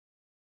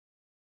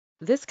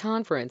This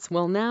conference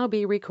will now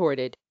be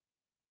recorded.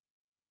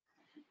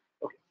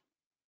 Okay.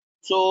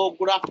 So,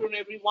 good afternoon,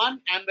 everyone,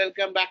 and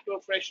welcome back to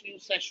a fresh new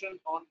session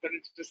on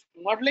credit risk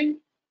modeling.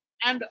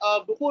 And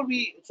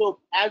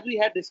as we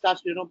had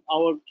discussed,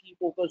 our key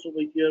focus over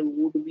here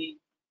would be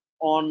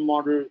on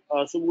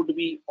would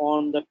be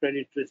on the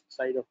credit risk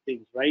side of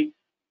things, right?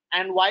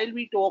 And while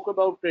we talk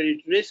about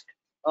credit risk,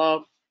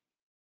 uh,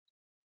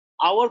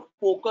 our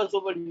focus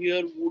over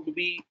here would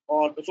be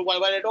on. So,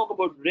 while I talk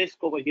about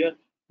risk over here,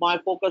 my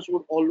focus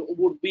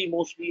would be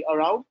mostly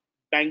around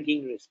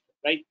banking risk,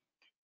 right?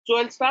 So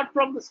I'll start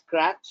from the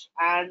scratch,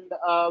 and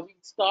we'll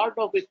start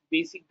off with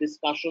basic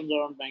discussions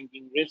around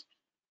banking risk.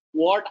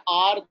 What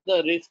are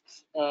the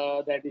risks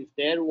that is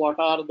there? What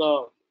are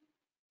the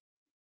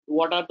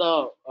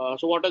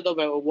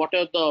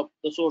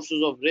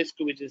sources of risk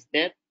which is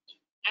there?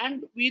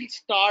 And we'll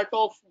start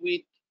off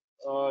with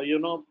uh,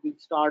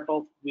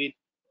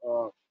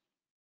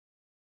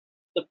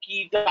 the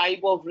key type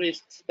of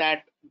risks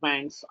that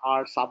banks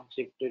are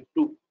subjected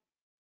to.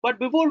 But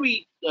before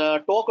we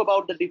talk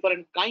about the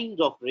different kinds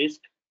of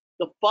risk,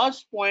 the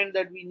first point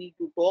that we need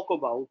to talk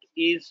about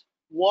is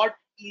what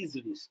is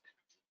risk,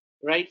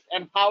 right?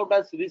 And how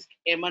does risk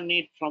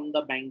emanate from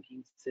the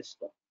banking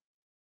system?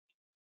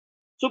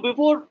 So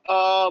before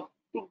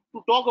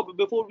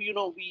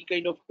we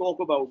kind of talk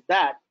about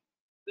that,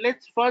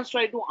 let's first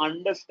try to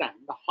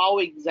understand how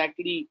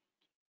exactly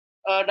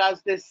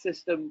does this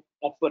system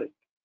operate,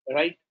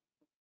 right?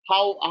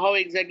 How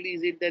exactly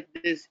is it that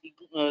this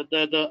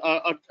the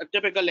a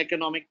typical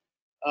economic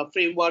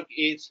framework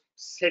is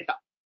set up,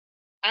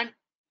 and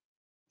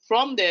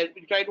from there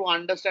we try to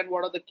understand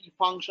what are the key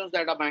functions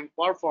that a bank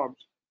performs,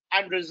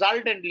 and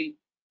resultantly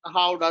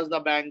how does the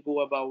bank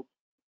go about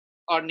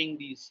earning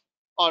these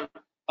or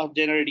of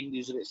generating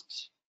these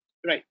risks,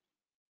 right?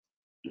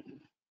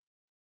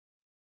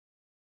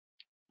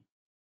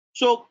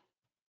 So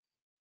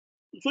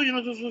so, you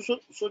know so, so, so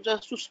so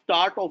just to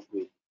start off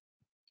with,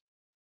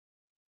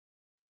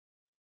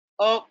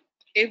 uh,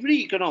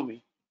 every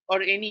economy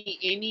or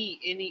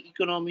any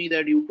economy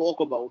that you talk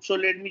about. So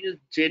let me just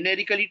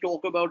generically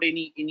talk about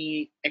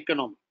any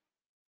economy,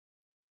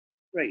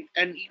 right?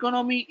 An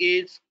economy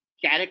is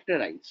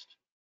characterized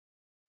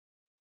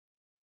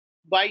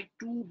by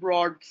two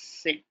broad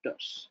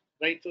sectors,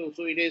 right? So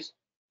it is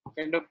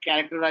kind of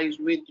characterized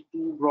with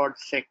two broad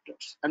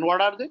sectors. And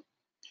what are they?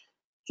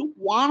 So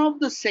one of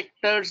the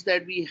sectors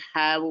that we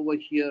have over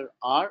here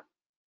are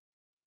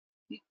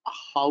the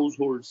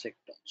household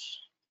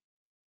sectors.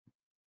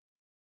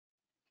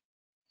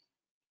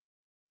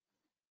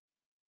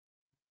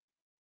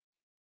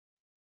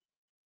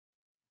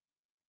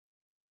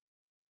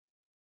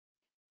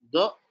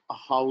 The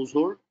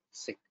household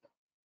sector.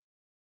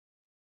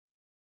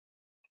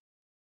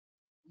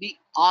 The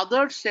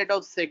other set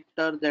of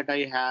sector that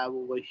I have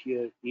over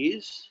here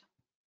is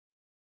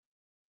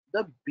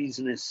the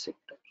business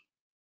sector.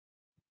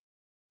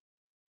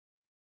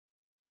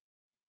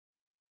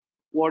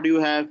 What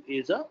you have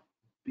is a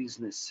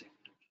business sector.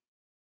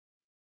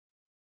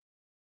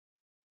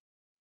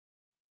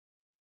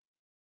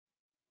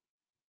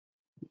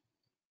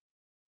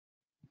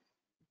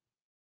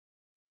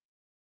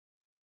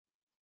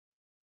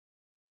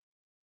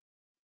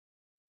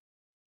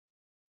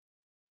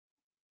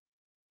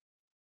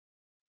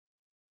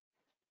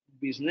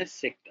 Business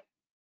sector.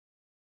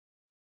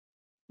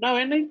 Now,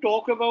 when I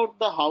talk about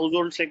the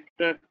household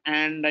sector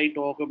and I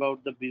talk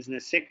about the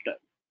business sector,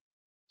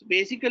 so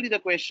basically the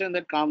question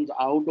that comes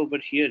out over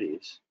here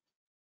is,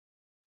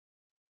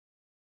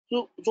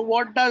 so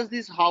what does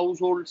this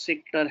household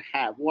sector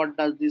have? What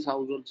does this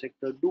household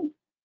sector do?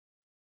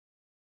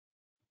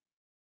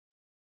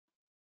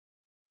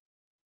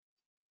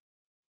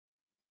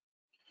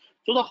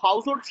 So the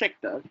household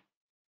sector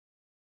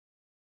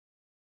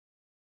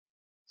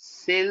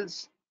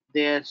sells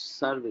their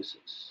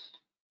services.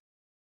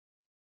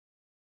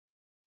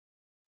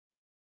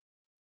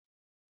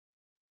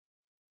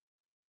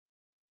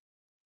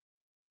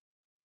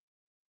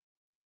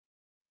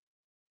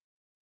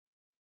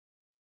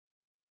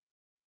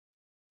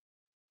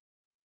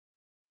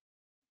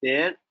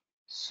 Their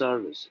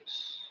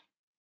services.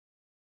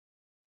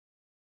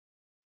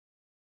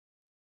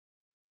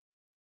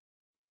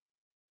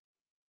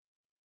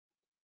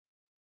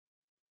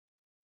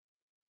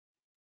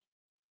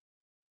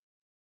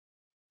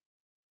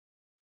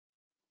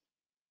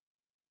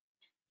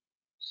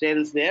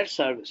 Sells their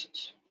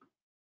services.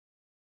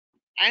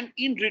 And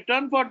in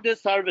return for their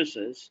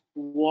services,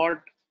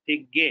 what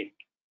they get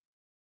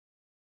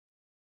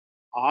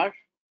are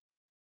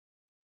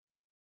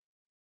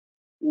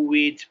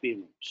wage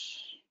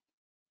payments.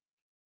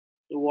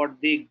 So what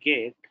they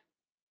get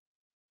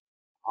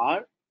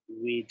are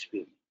wage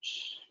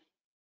payments.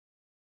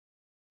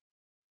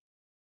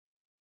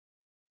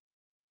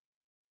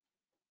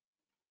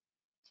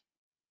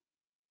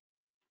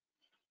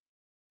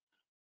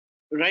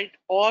 Right?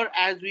 Or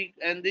as we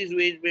and these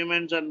wage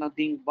payments are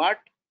nothing but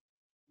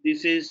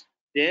this is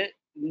their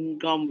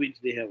income which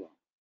they have earned.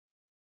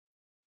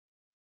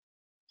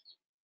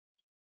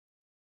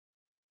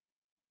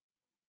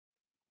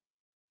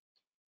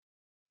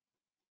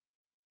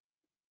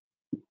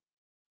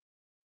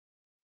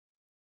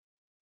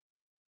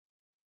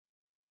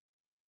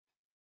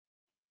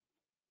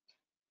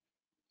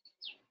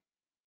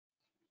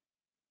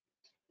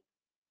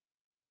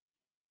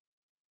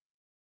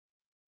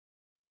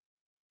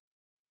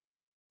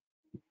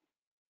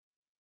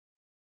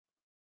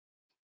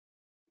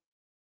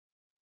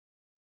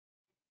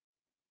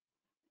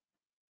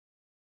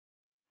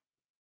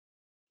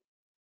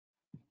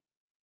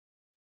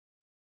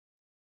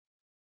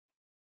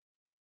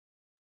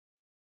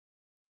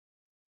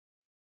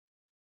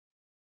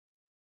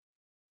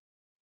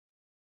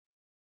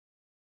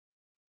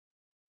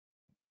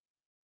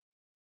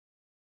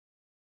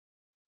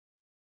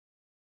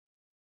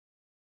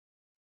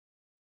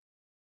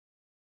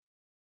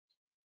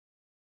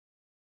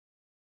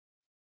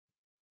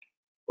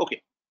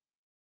 Okay.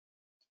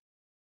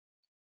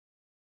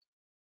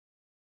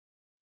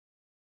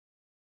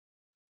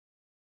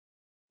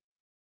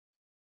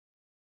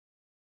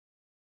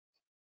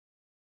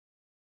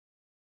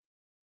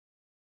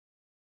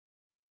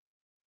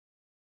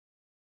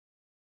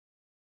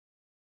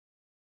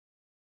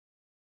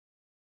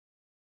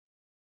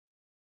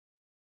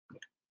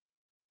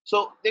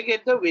 So they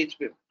get the wage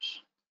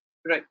payments.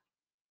 Right.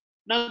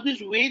 Now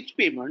these wage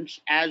payments,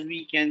 as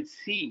we can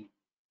see,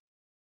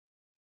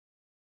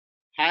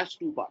 has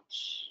two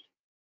parts.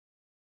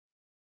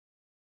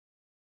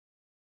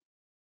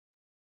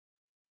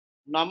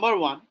 Number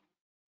one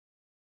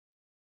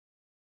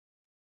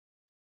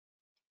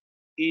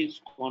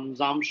is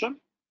consumption.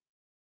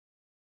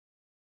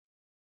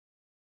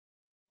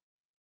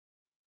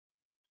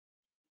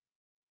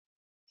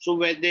 So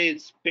where they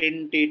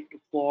spend it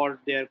for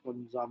their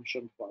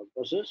consumption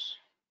purposes.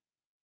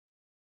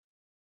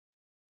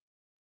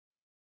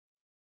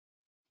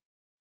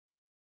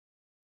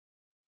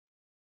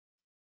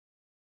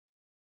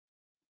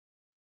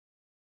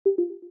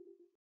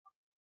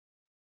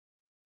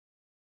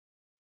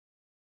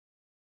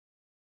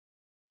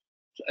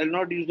 So I'll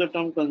not use the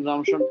term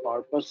consumption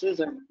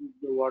purposes and use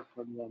the word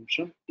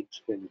consumption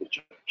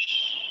expenditures.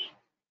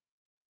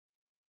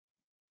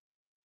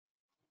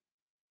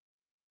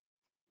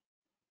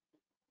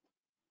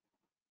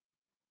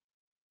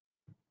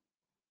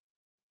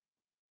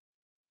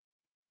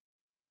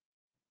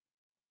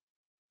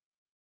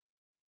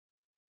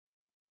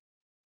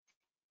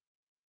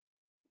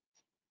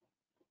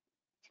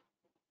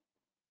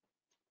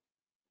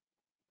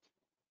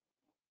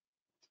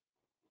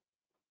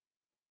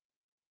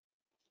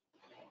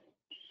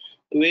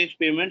 Wage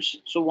payments.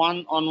 So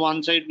one on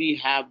one side we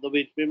have the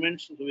wage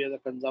payments, so we have the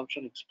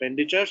consumption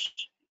expenditures,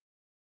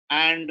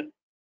 and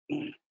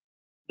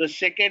the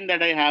second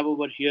that I have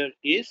over here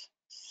is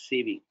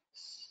savings.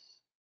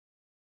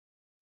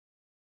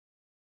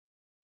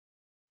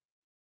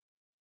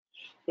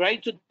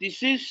 Right. So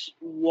this is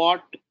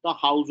what the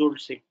household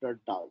sector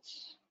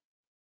does.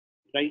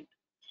 Right.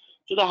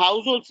 So the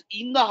households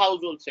in the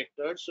household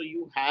sector, so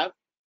you have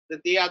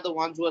that they are the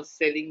ones who are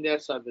selling their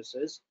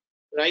services,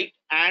 right?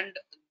 And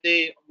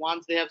they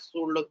once they have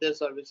sold of their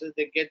services,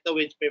 they get the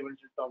wage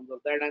payments in terms of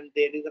that, and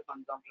there is a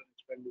consumption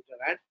expenditure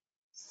and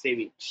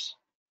savings.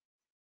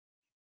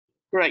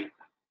 Right.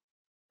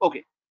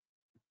 Okay.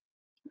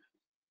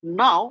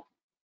 Now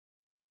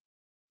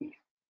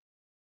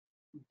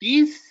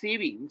these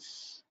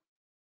savings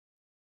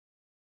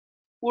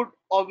would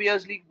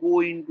obviously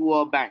go into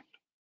a bank,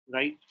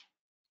 right?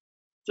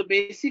 So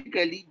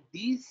basically,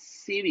 these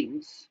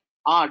savings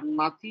are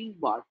nothing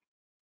but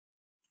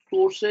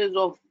sources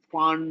of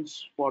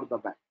funds for the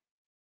bank.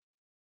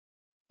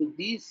 So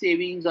these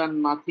savings are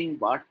nothing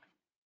but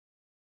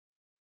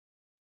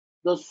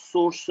the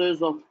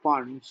sources of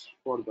funds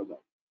for the bank.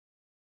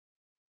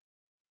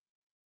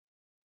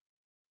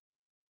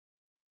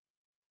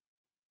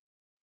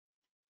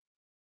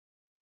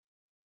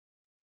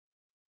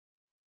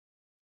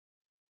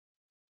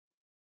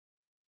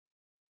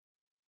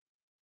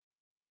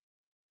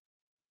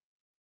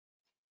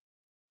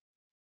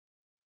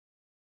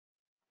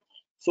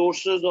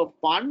 Sources of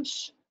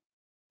funds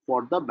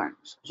for the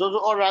banks.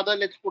 Or rather,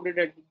 let's put it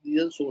at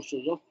these are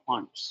sources of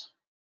funds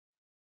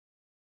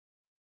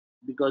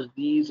because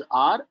these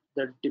are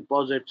the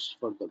deposits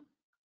for them.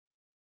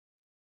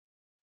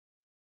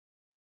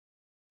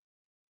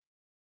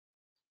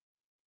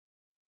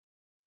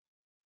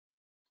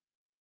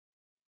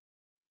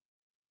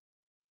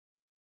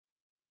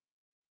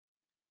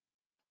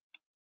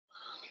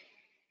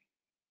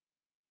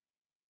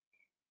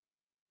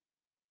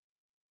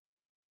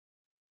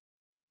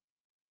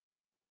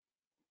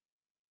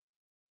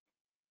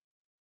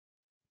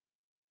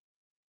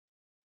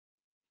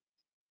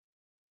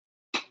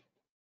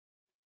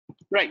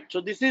 Right.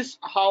 So this is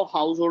how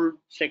household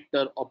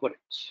sector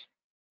operates.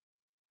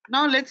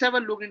 Now let's have a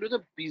look into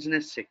the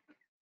business sector.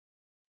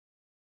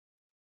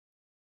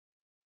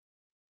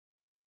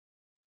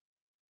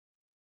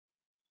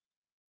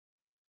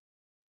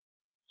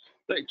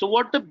 Right. So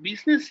what the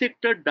business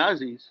sector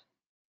does is,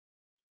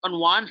 on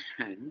one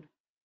hand,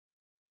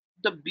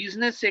 the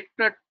business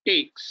sector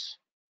takes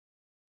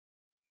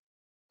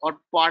or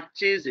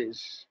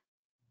purchases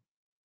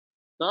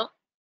the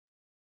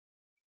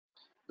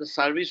the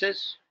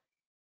services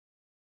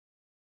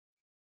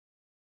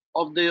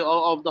of the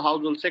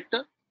household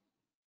sector,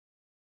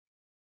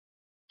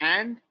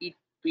 and it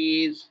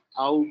pays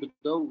out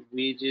the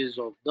wages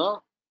of the.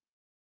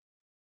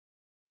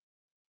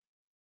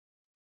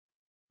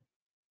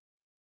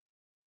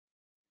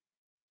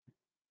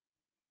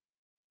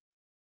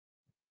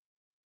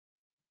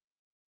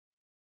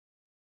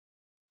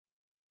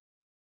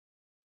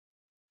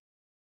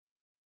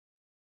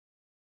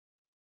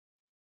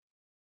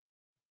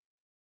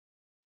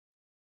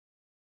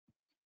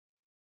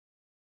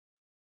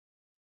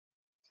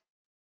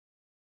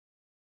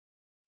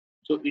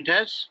 So it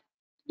has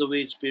the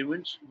wage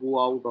payments go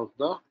out of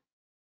the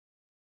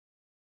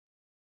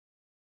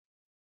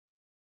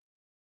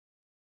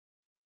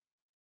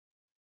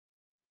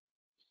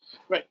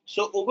Right.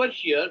 So over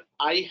here,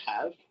 I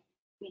have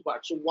two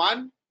parts. So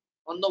one,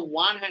 on the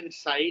one hand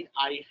side,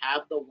 I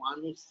have the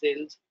one who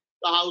sells.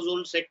 The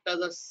household sectors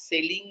are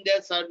selling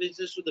their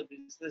services to the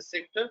business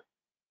sector,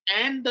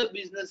 and the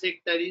business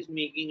sector is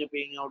making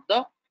paying out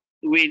the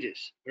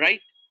wages,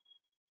 right?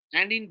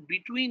 And in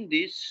between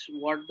this,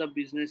 what the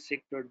business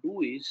sector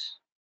do is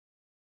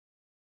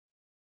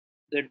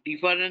the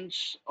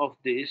difference of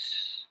this.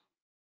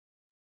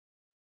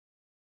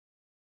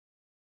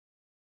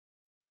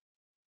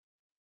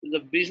 The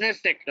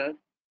business sector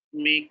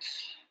makes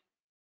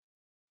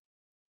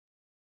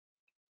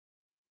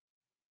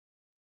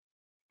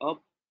a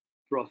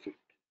profit,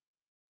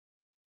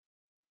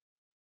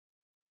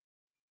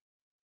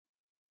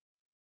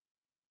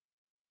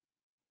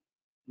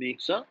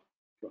 makes a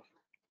profit.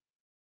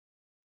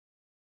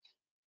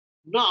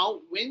 Now,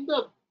 when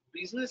the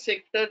business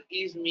sector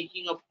is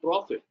making a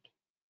profit,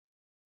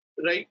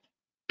 right?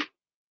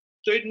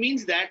 So it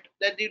means that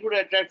it would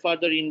attract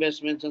further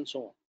investments and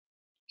so on.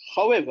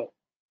 However,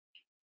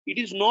 it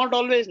is not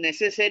always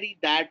necessary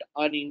that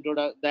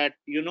that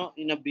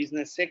in a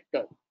business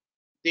sector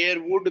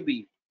there would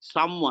be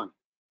someone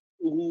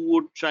who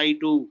would try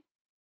to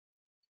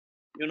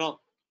you know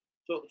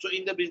so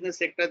in the business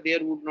sector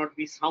there would not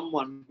be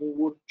someone who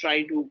would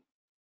try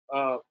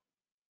uh,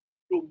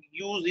 to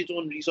use its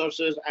own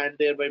resources and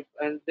thereby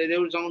and there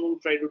was someone who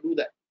would try to do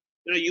that,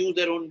 use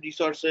their own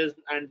resources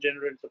and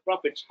generate the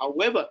profits.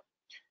 However,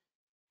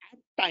 at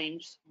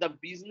times the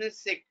business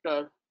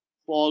sector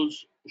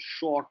falls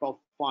short of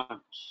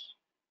funds.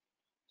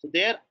 So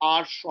there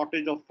are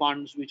shortage of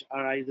funds which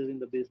arises in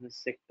the business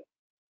sector,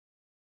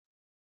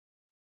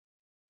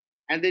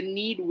 and they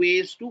need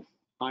ways to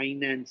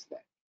finance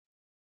that.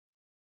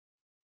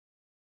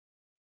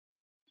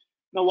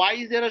 Now, why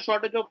is there a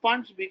shortage of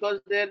funds?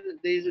 Because there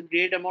is a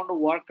great amount of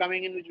work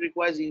coming in which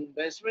requires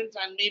investments,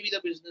 and maybe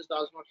the business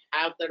does not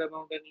have that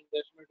amount of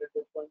investment at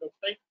that point of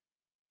time.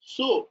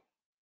 So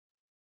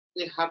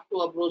they have to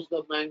approach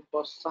the bank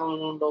for some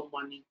amount of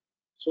money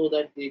so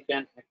that they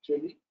can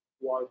actually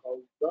work out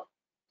the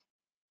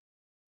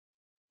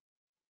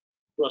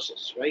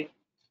process, right?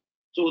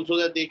 So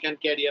that they can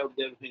carry out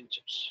their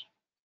ventures.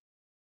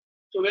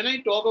 So when I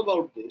talk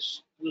about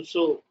this,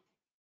 so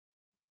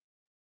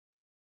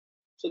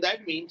so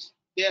that means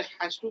there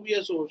has to be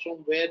a source from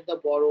where the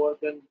borrower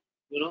can,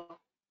 you know,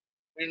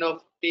 kind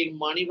of take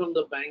money from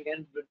the bank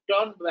and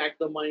return back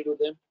the money to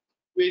them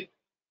with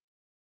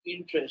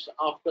interest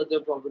after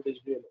the profit is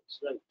realized,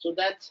 right? So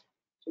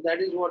that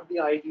is what the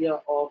idea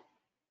of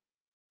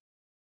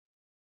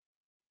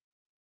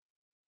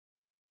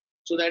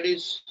so that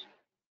is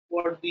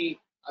what the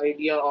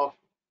idea of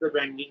the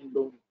banking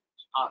loans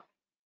are,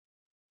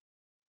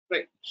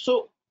 right?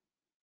 So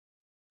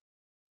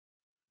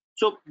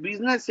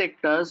business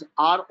sectors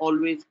are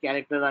always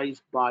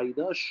characterized by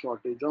the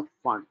shortage of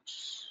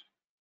funds.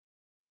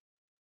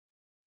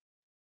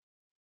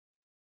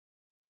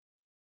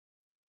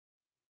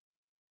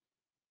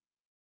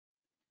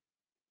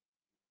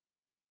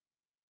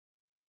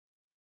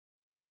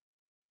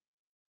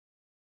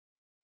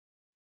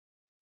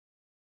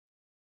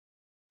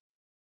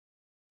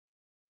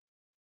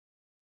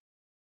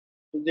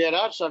 So there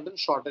are certain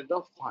shortage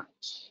of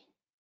funds.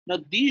 Now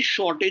these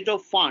shortage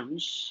of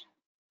funds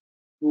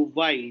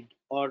provide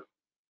or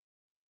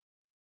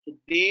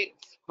they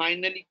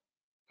finally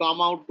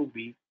come out to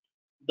be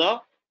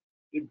the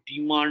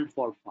demand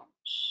for funds.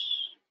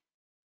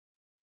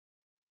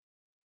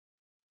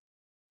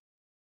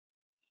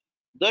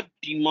 The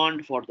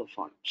demand for the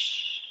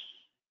funds.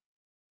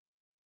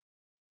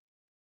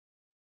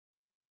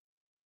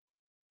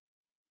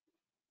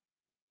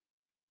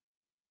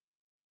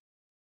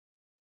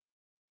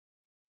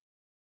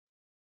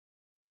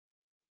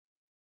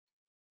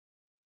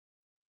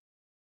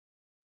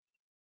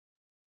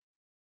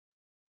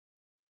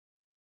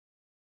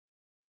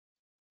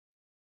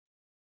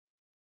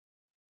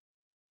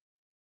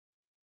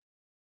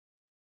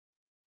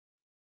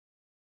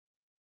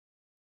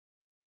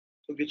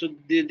 Okay, so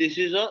this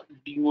is a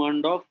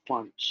demand of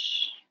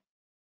funds.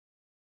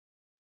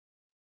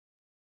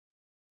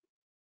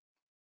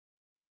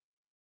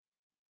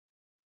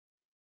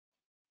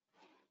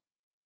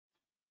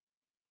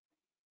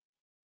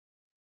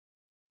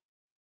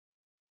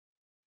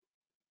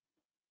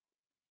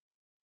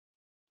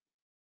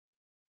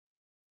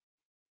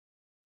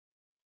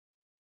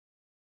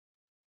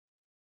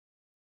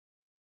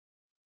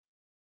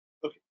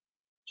 Okay,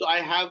 so I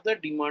have the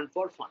demand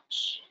for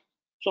funds.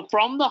 So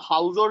from the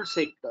household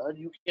sector,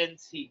 you can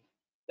see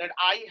that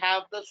I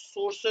have the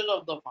sources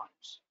of the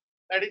funds.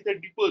 That is the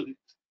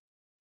deposits.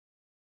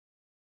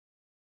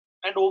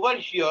 And over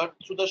here,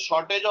 through the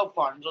shortage of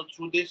funds, or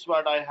through this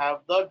part, I have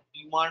the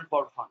demand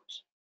for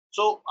funds.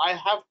 So I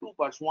have two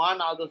parts.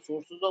 One are the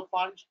sources of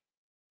funds,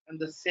 and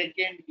the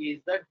second is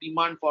the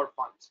demand for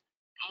funds.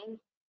 And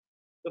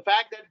the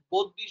fact that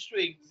both these two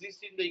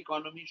exist in the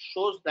economy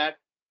shows that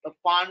the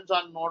funds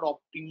are not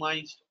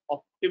optimized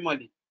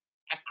optimally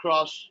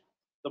across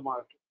the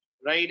market,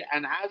 right?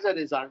 And as a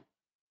result,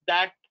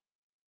 that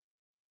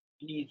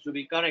needs to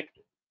be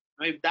corrected.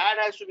 Now, if that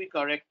has to be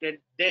corrected,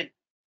 then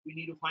we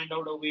need to find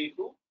out a way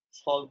to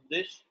solve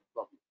this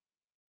problem,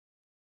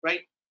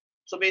 right?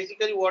 So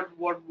basically, what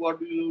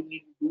do you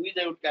need to do is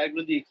I would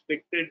calculate the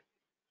expected.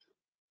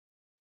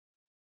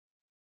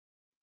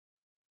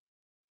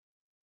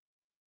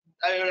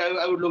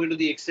 I would look into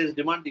the excess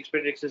demand, the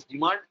expected excess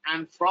demand,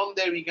 and from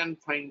there we can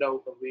find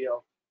out a way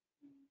of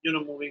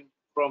moving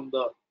from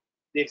the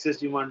excess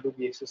demand to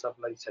the excess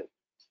supply side.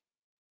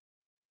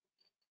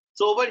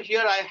 So over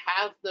here I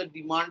have the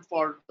demand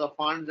for the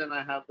funds and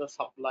I have the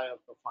supply of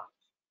the funds.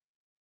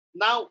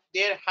 Now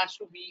there has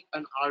to be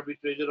an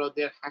arbitrator or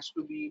there has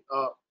to be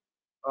a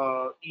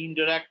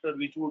interactor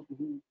which would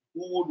who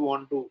would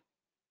want to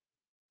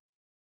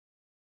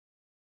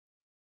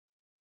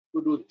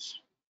do this.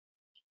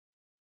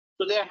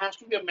 So there has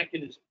to be a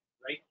mechanism,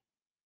 right?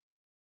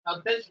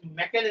 Now this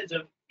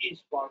mechanism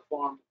is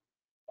performed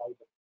by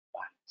the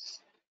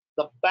banks.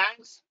 The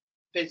banks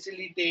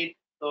facilitate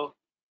the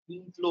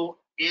inflow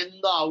and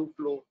the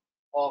outflow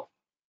of.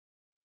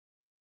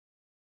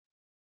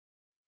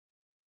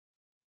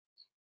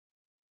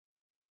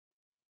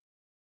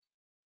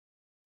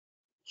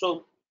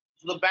 So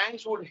the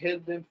banks would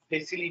help them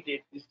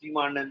facilitate this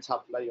demand and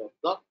supply of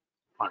the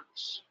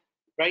funds,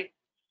 right?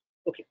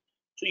 Okay.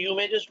 So you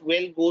may just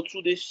well go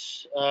through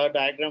this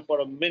diagram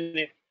for a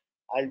minute.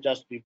 I'll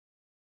just be.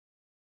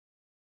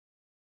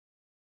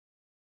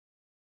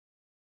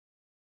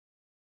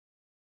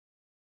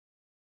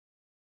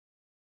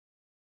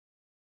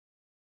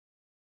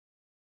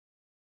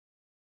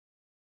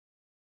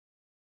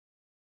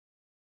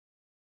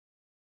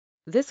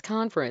 This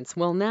conference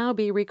will now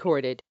be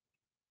recorded.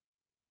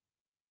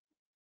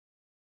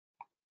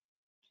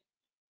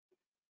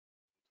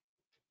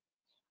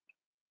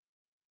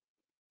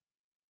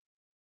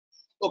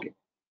 Okay.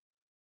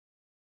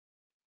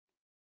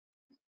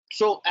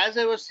 So as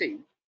I was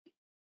saying,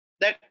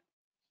 that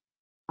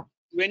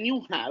when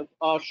you have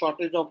a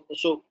shortage of,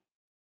 so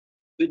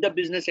with the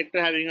business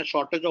sector having a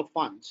shortage of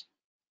funds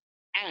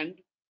and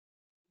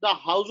the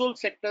household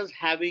sectors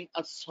having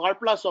a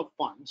surplus of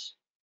funds,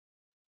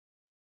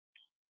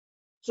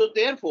 so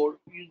therefore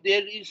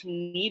there is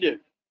needed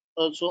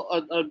also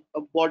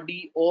a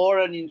body or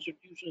an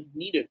institution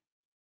needed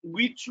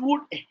which would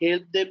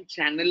help them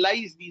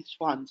channelize these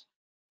funds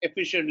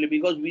efficiently,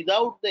 because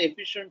without the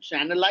efficient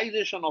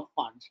channelization of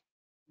funds,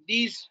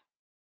 these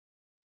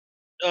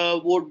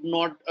would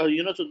not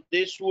so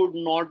this would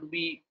not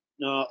be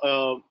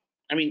I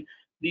mean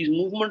these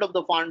movement of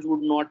the funds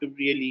would not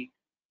really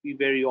be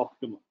very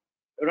optimal,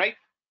 right?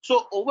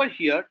 So over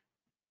here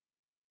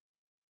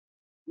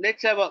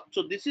let's have a,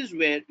 so this is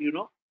where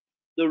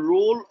the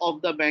role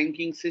of the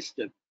banking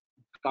system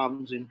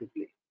comes into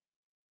play.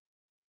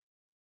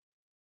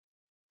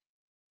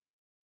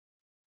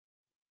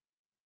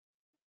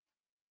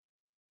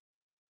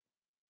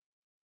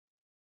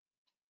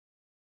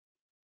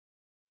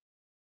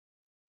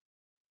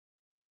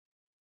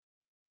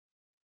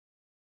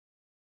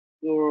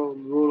 The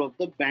role of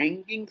the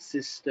banking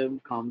system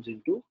comes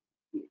into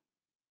play.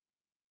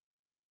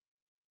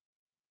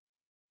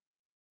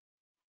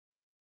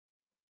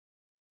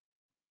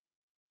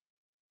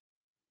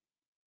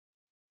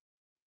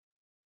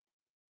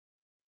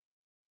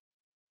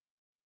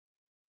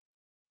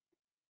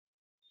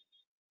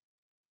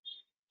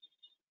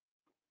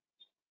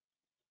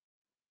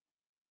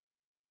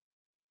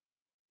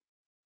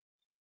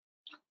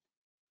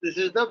 This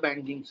is the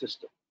banking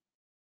system.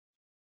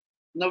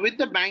 Now, with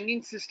the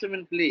banking system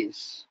in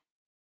place,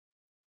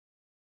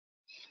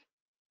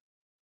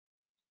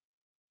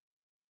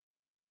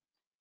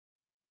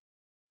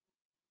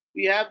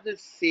 we have the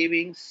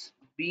savings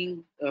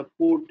being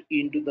put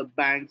into the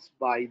banks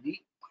by the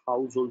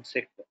household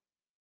sector,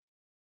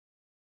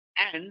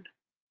 and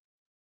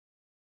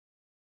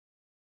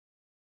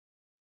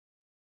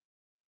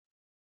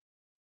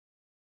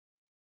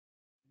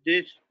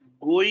this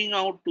going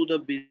out to the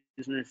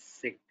business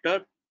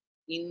sector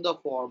in the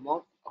form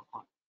of a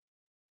fund,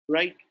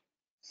 right?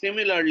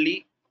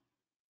 Similarly,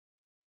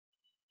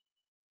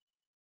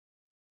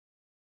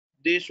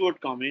 this would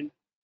come in,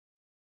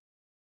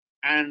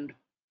 and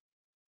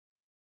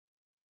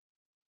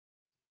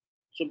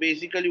so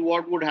basically,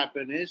 what would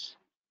happen is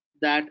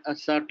that a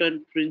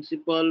certain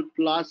principal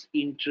plus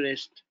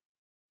interest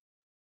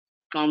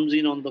comes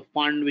in on the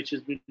fund which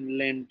has been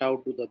lent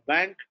out to the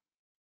bank,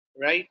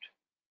 right?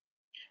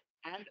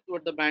 And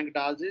what the bank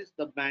does is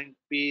the bank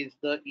pays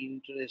the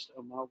interest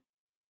amount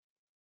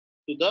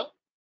to the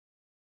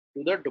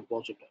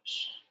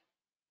depositors,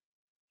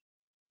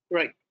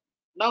 right?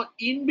 Now,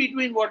 in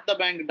between, what the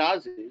bank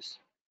does is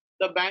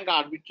the bank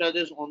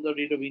arbitrages on the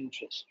rate of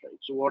interest, right?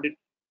 So what it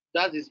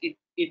does is it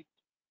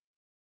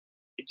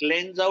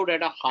lends out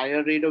at a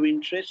higher rate of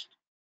interest.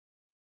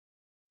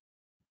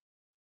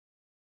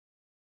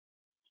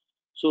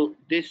 So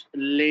this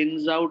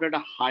lends out at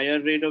a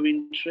higher rate of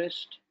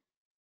interest,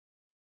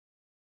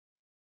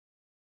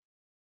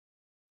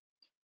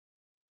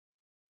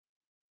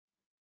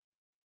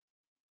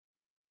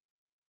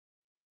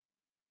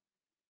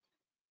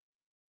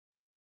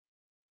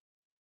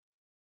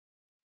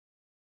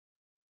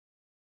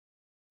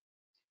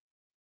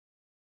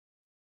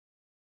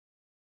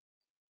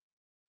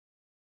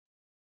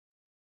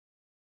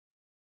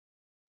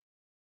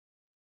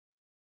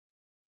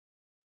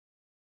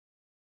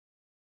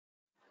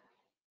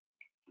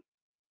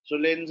 So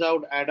lends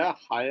out at a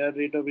higher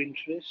rate of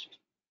interest.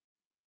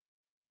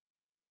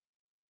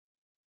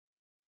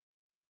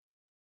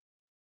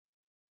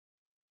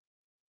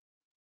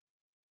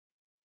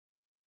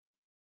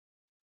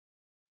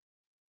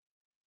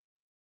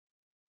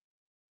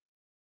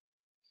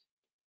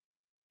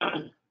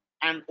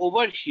 And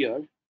over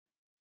here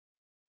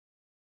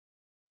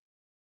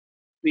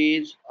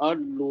pays a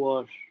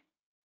lower.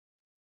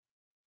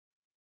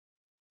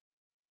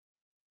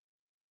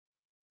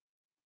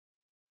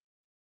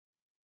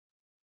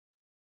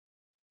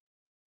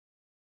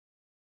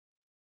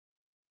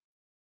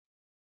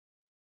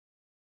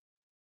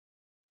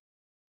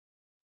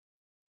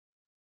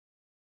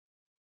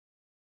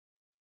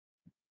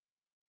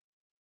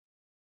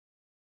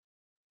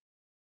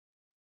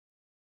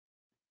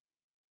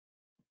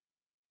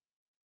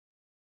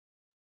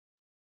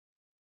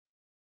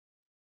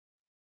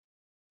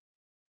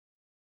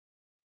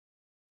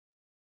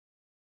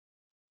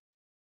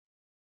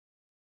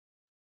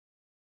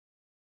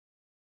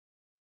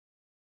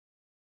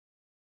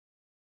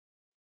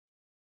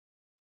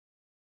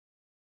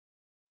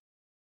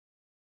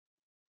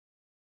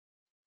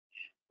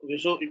 Okay,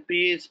 so it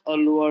pays a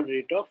lower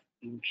rate of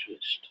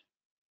interest.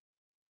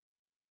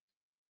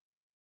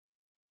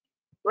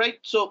 Right.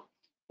 So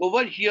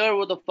over here,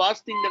 well, the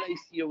first thing that I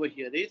see over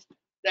here is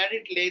that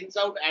it lends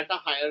out at a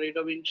higher rate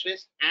of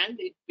interest and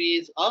it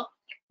pays a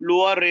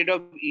lower rate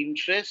of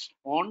interest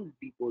on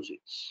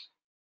deposits.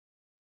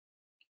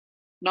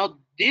 Now,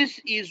 this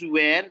is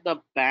where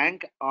the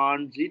bank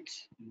earns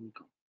its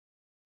income.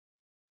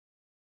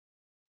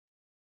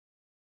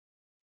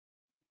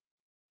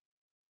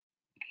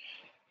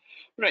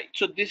 Right.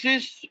 So this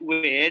is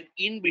where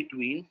in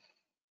between,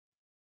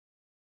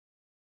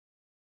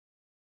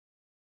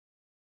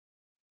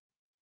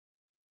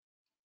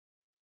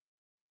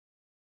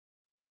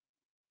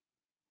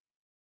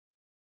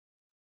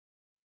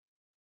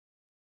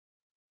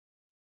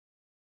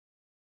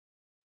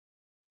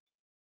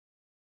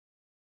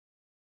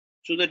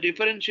 so the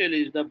differential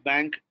is the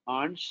bank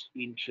earns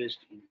interest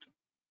income.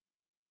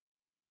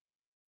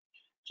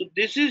 So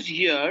this is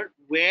here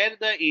where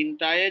the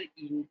entire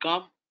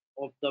income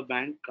of the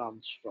bank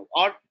comes from,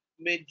 or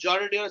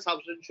majority or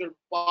substantial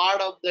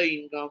part of the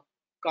income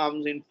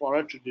comes in for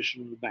a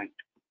traditional bank.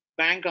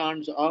 Bank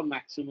earns a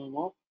maximum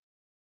of.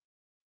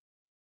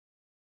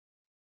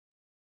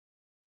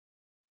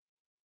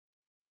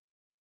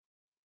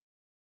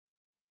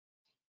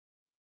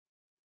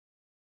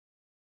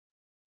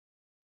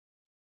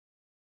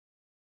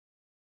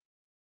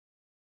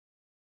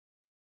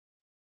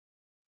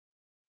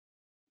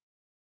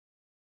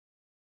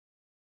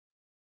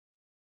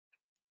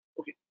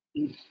 Okay.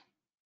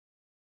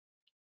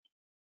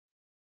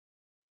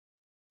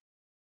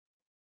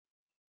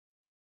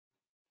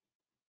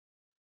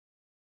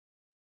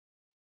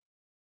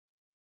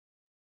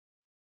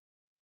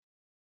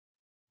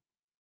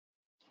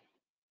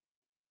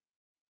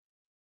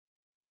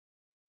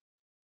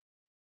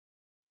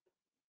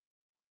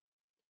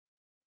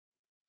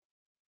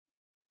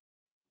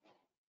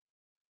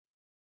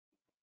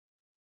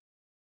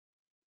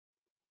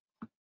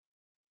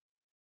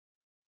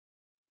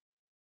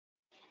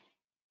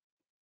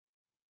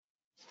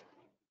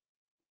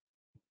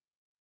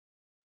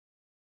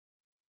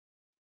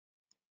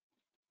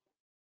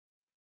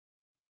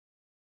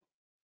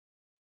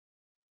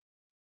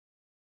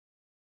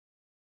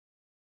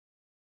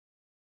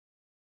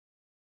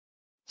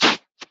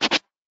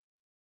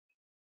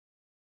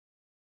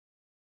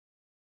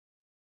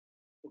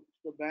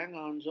 The bank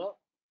earns a.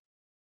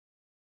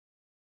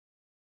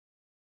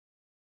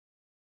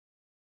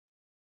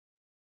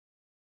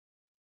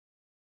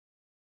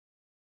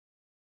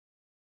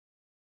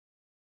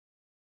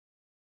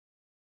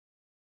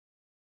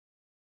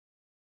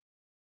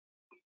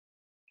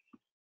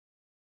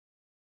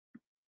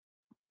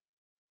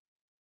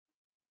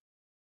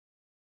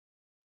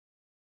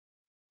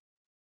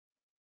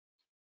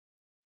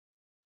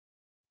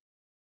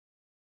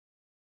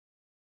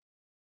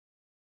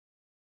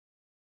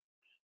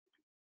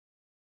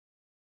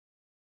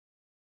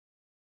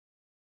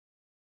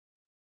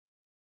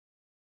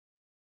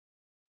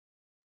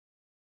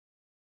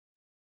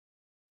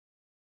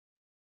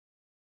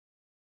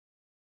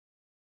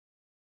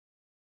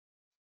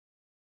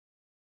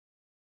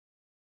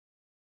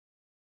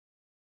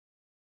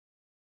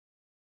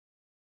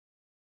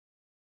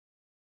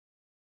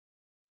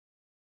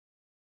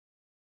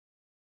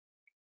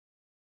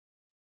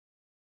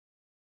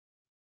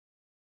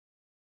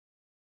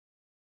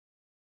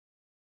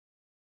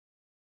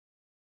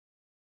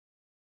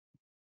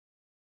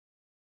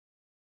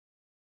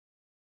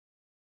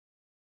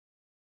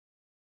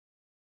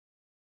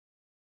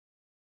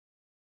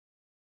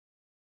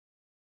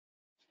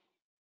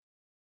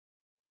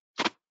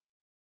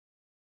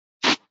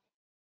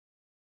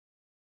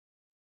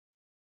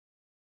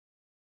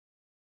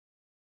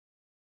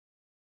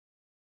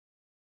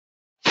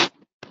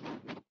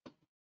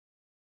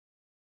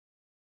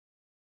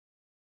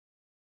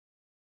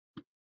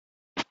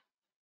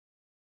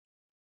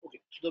 Okay,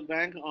 so the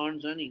bank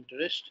earns an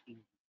interest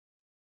income.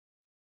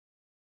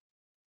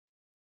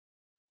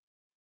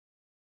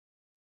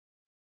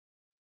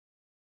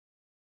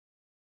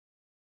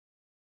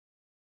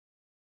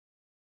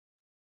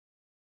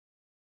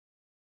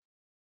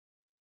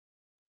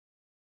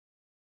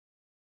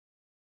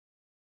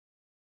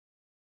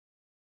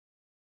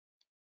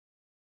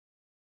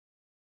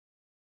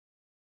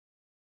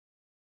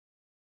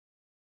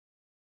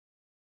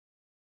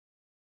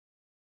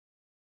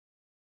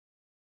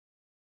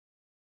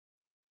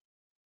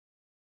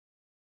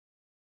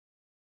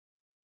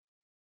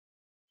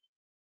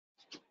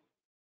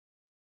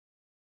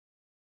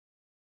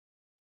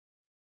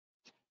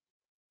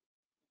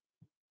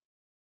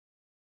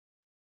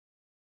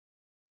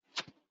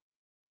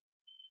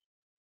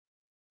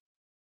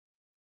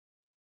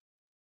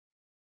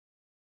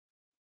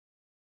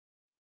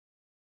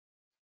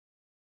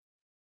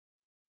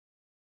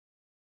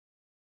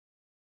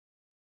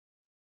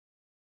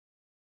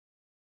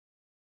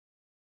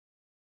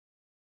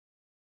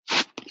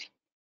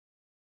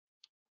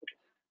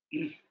 So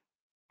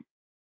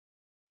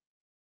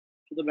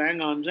the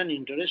bank earns an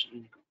interest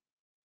income.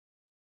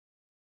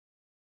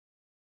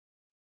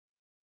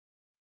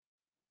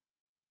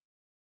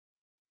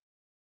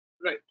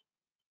 Right.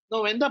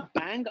 Now, when the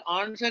bank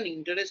earns an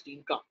interest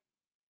income,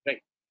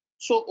 right?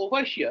 So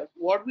over here,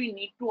 what we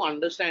need to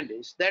understand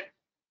is that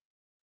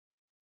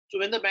so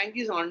when the bank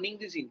is earning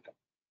this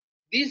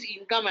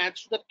income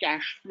adds to the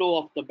cash flow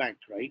of the bank,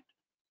 right?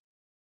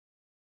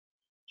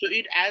 So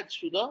it adds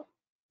to the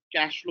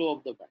cash flow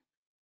of the bank.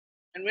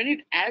 And when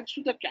it adds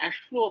to the cash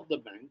flow of the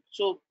bank,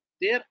 so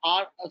there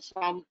are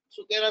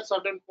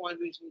certain points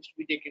which needs to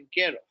be taken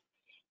care of.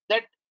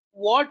 That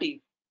what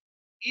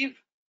if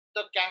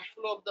the cash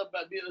flow of the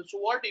bank, so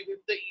what if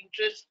the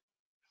interest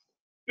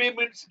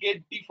payments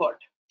get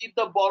deferred? If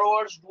the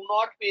borrowers do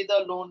not pay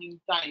the loan in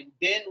time,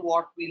 then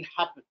what will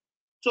happen?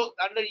 So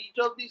under each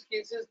of these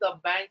cases, the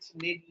bank's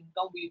net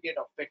income will get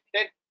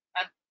affected,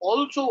 and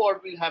also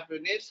what will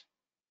happen is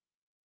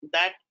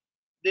that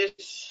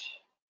this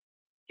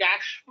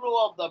cash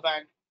flow of the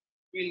bank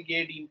will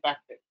get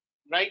impacted,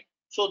 right?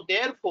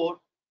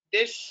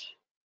 This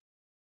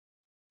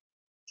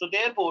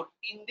therefore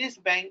in this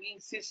banking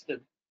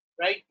system,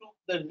 right,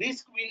 the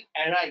risk will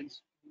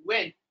arise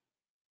when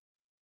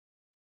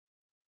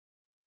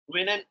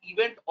an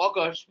event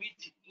occurs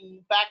which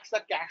impacts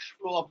the cash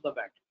flow of the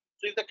bank.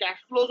 So if the cash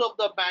flows of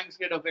the banks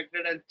get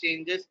affected and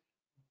changes,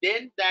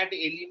 then that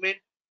element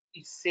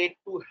is said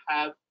to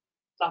have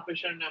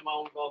sufficient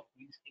amount of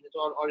risk in it,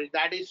 or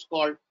that is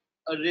called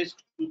a risk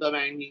to the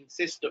banking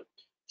system.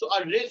 So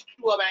a risk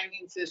to a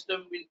banking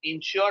system will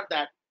ensure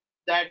that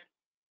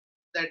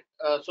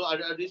so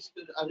a risk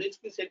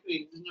is said to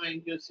exist in a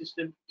banking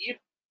system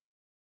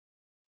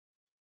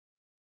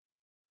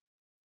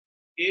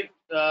if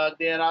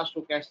there are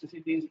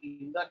stochasticities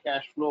in the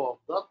cash flow of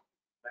the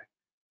bank.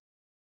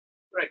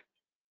 Right.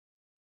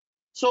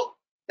 So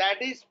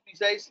that is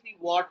precisely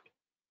what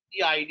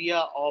the idea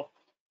of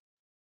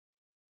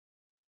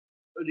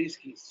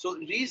risk is. So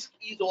risk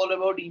is all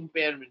about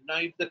impairment. Now,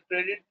 if the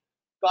credit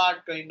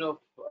card kind of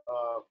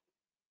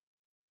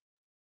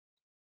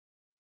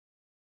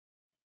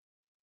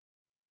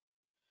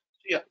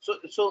yeah, so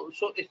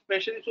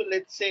especially so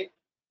let's say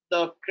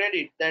the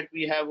credit that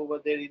we have over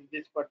there in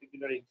this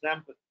particular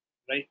example,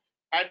 right,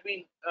 had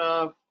been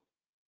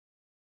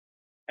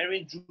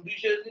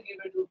judiciously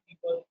given to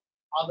people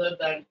other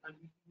than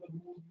people who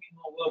would be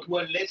who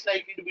are less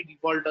likely to be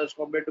defaulters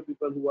compared to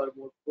people who are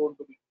more prone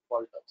to be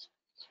defaulters,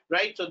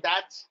 right? So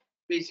that's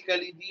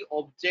basically the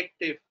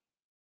objective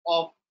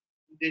of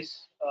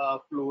this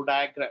flow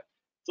diagram.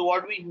 So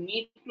what we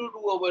need to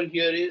do over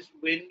here is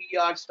when we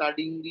are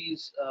studying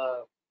these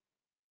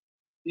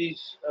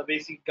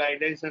basic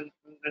guidelines and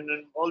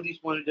all these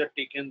points are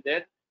taken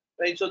there,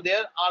 right? So there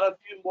are a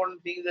few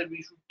important things that we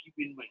should keep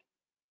in mind.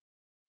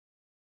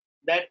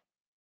 That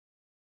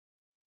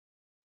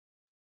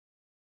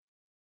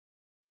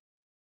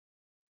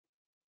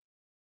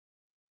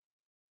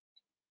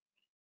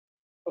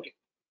okay.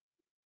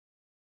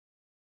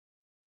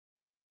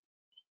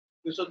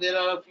 So there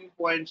are a few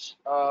points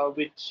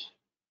which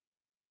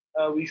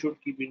we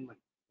should keep in mind,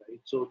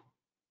 right? So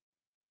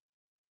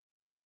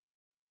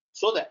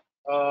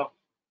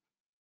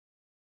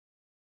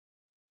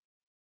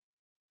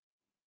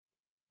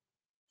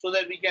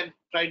that we can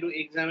try to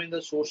examine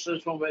the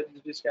sources from where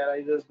this risk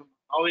arises.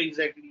 How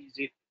exactly is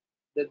it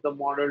that the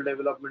model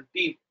development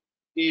team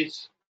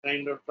is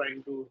kind of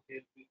trying to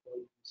help with all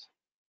these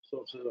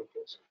sources of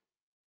risk,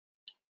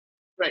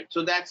 right?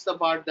 So that's the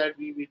part that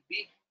we will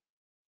be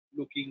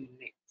looking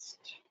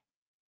next.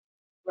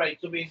 Right.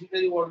 So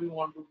basically, what we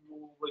want to do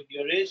over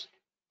here is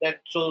that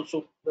so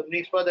the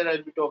next part that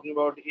I'll be talking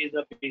about is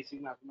a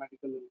basic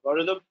mathematical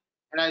algorithm,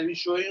 and I'll be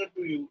showing it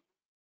to you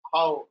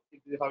how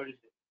it is.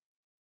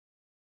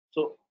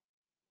 So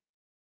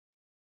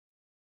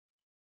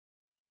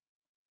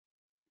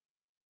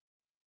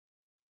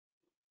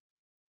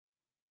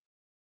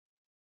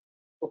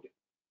okay,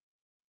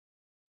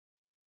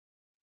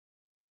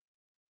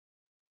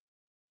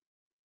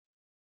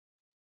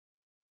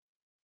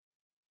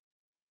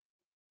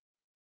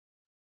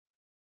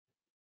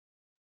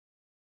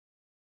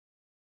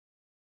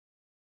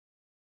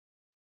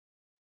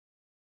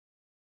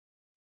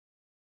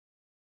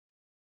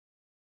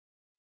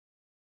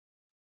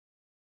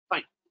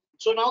 fine.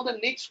 So now the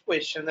next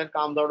question that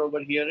comes out over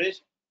here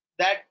is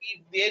that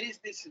if there is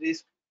this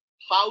risk,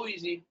 how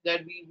is it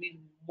that we will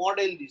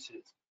model this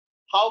risk?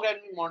 How can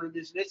we model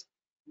this risk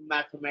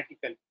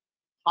mathematically?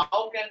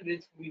 How can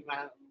risk be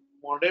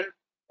modeled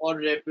or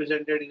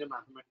represented in a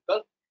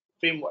mathematical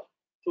framework?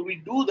 So we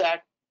do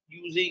that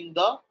using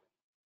the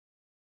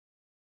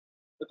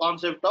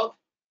concept of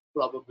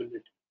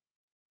probability,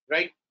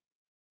 right?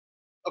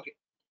 Okay.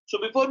 So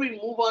before we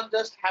move on,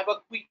 just have a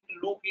quick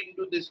look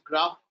into this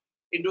graph,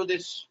 into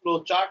this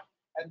flow chart,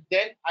 and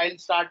then I'll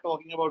start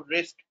talking about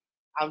risk,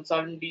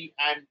 uncertainty,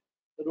 and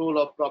the role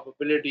of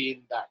probability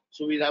in that.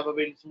 So we'll have a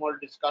very small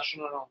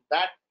discussion around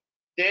that.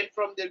 Then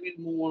from there we'll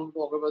move on to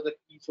talk about the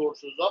key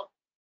sources of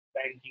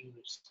banking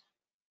risk.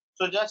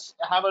 So just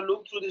have a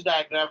look through this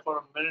diagram for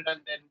a minute and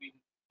then we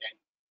can.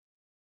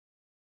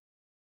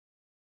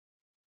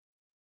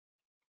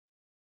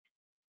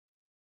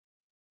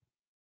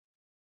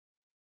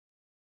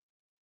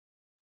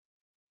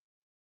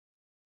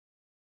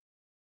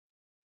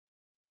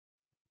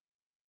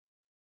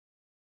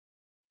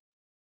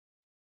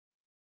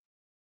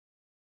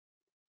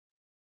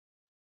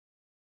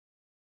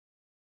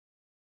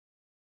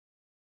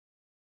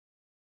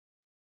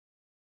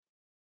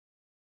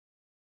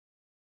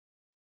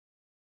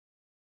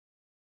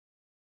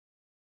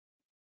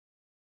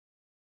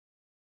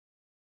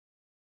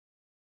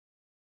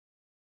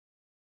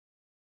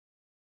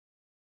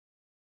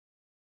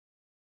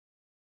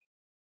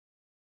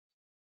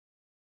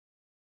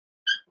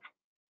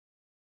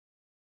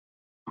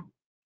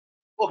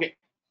 Okay.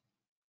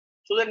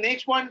 So the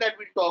next point that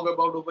we talk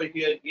about over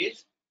here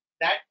is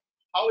that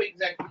how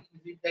exactly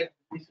is it that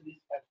this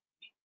risk has to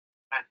be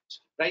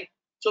managed, right?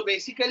 So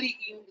basically,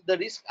 in the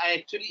risk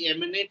actually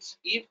emanates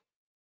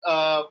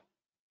uh,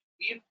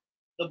 if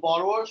the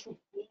borrowers to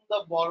whom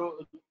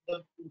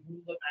to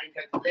whom the bank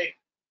has lent,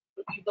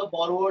 so if the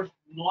borrowers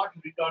not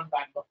return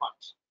back the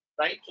funds,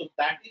 right? So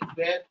that is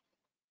where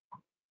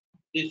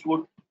this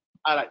would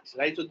arise,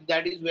 right? So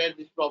that is where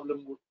this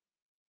problem would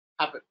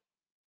happen.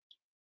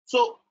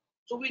 So,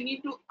 so we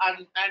need to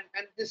and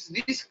this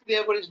risk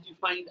therefore is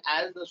defined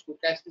as the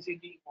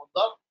stochasticity of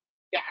the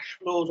cash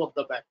flows of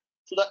the bank.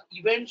 So the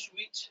events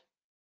which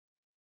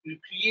will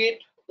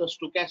create the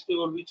stochastic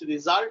or which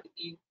result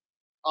in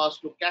a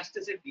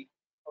stochasticity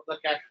of the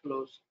cash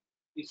flows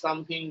is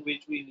something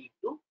which we need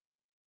to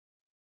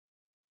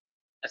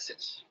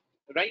assess,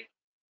 right?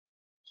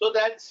 So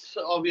that's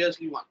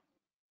obviously one.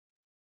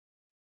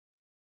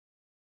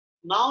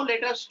 Now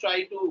let us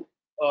try to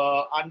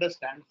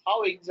understand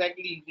how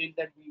exactly is it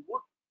that we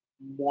would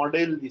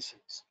model this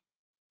risk,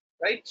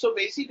 right? So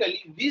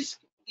basically, risk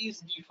is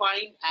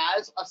defined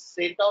as a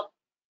set of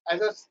as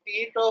a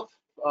state of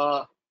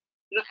uh,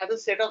 as a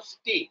set of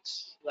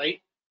states, right?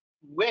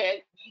 Where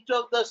each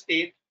of the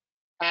state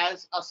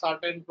has a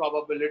certain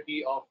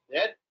probability of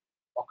their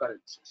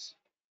occurrences,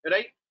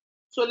 right?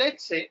 So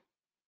let's say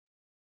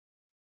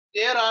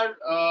there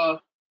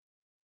are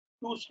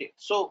two states.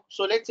 So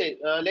let's say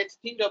let's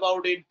think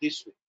about it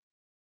this way.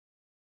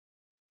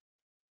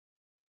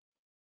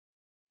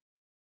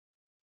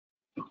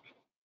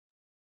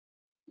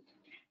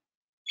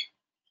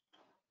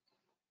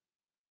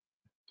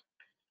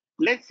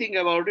 Let's think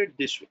about it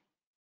this way.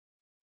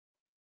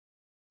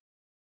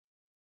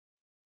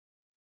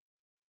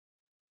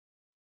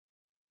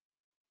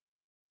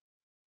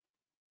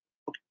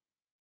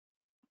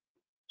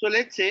 So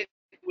let's say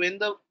when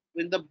the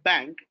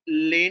bank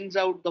lends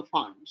out the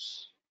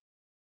funds,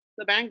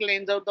 the bank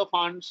lends out the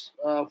funds.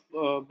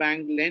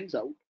 Bank lends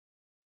out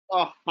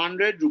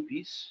 100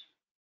 rupees.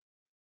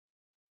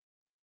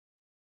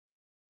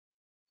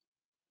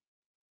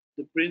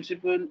 The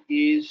principal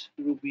is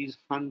rupees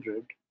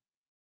 100,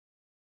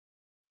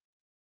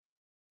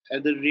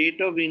 and the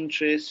rate of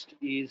interest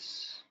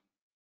is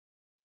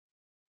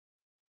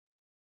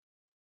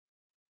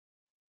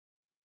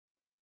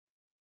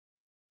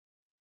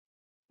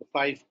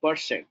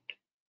 5%.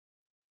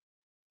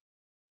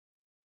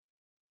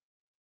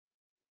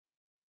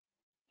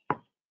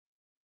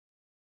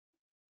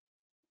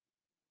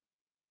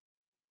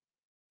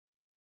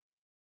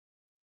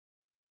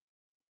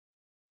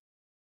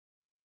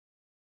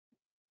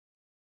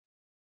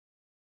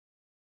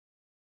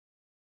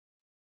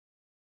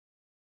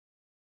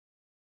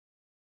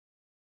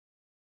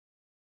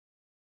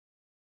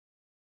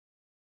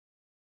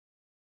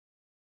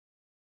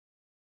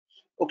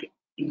 Okay,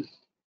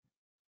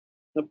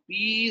 the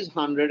P is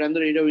 100 and the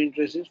rate of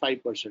interest is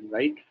 5%,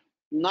 right?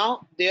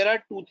 Now there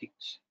are two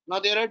things. Now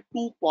there are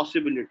two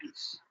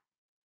possibilities.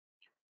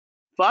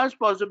 First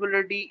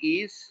possibility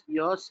is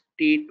your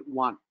state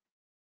one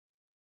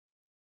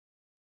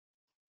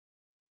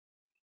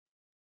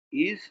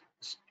is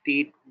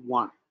state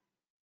one.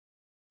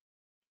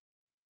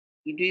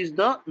 It is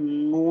the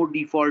no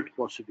default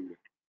possibility.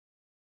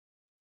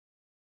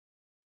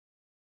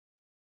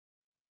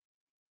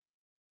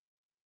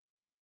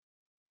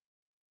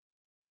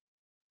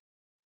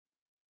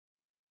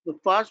 The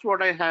first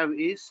what I have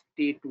is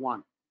state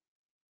one.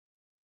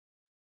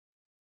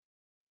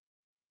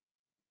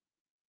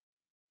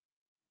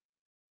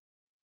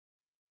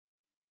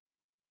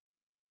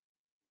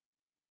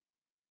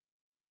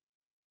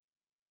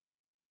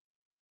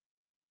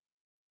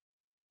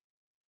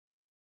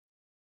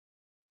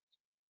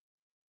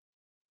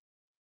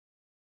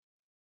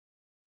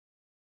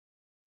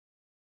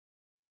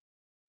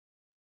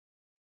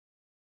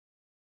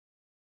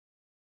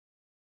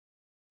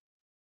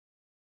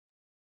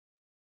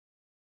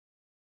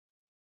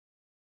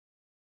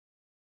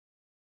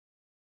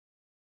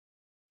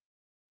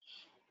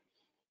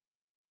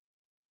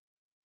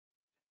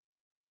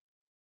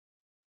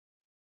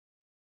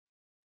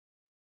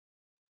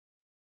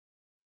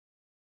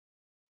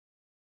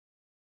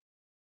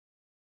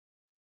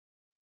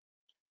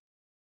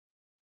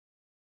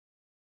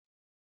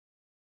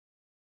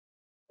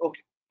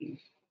 Okay.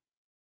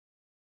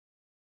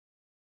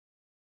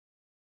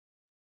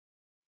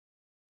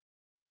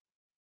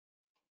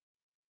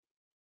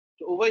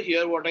 over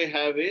here what I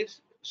have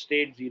is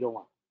state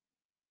 01.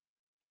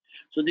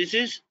 So this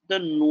is the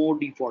no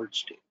default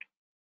state.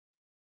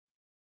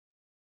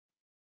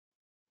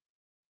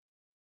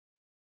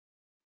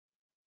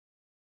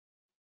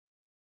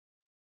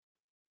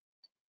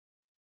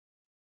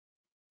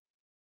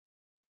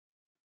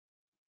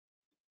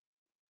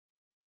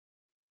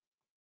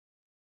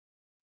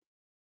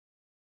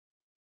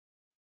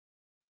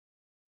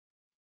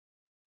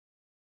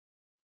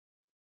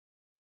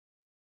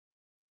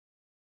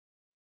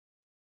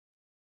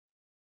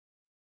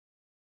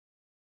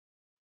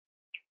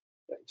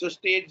 Right. So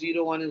state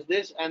 01 is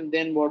this, and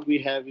then what we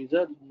have is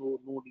a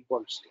no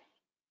default state.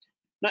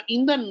 Now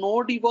in the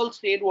no default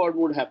state, what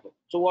would happen?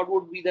 So what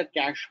would be the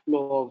cash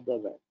flow of the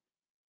bank?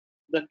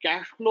 The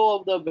cash flow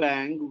of the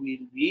bank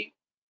will be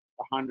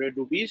 100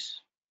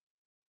 rupees,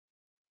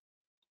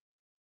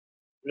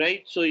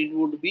 right? So it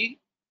would be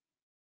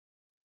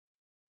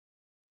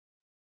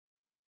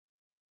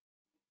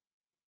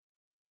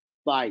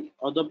pi,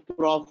 or the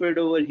profit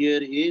over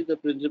here is the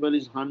principal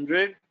is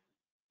 100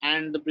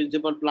 and the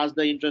principal plus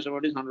the interest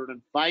amount is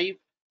 105.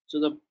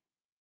 So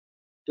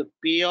the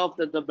payoff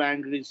that the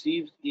bank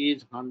receives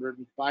is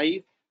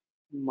 105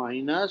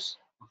 minus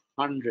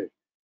 100.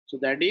 So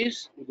that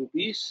is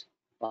rupees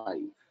 5.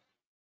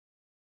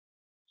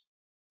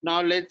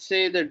 Now let's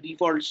say the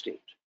default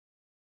state.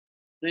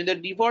 In the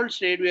default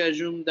state, we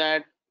assume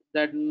that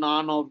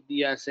none of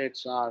the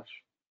assets are,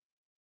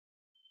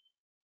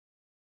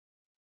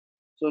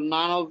 so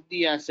none of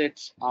the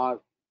assets are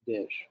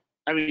there.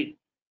 I mean,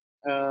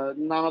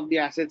 none of the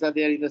assets are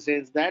there in the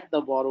sense that the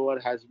borrower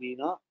has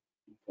been a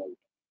default.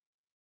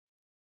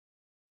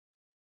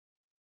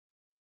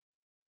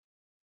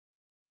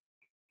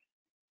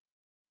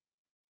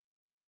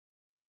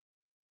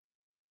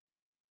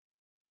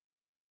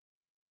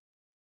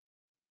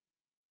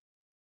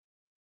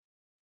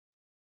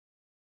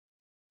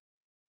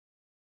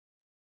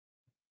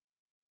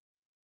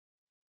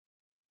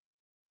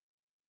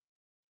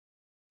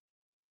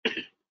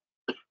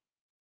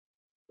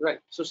 Right.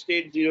 So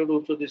state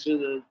 02. So this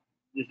is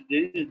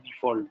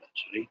defaulters,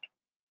 right?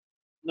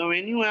 Now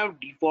when you have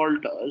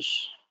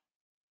defaulters,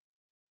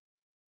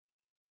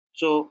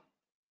 so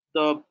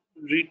the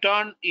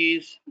return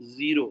is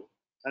 0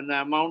 and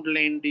the amount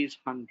lent is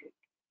 100.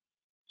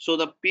 So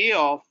the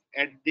payoff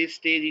at this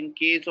stage in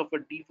case of a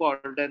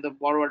default and the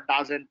borrower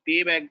doesn't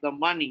pay back the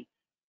money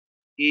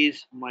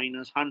is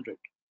minus 100.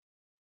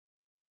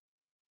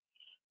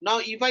 Now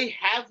if I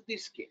have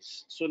this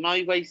case, so now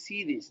if I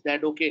see this,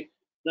 that okay,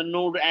 the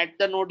node at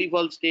the no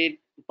default state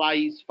pi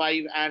is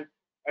 5 and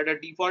at a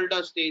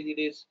defaulter stage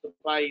it is the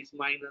pi is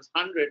minus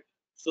 100.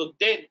 So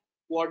then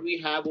what we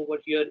have over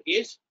here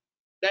is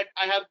that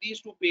I have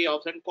these two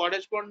payoffs, and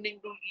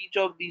corresponding to each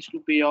of these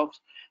two payoffs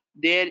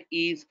there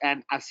is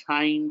an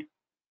assigned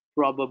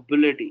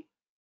probability.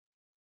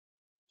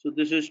 So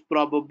this is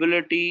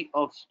probability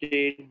of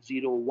state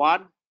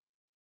 01,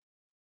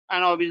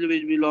 and obviously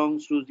which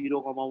belongs to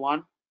 0 comma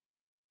 1,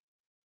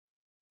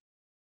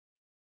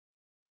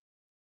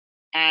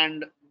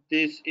 and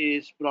this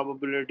is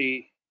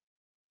probability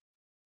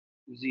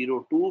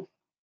 02,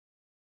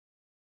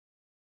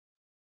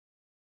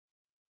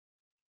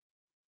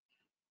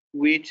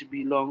 which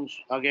belongs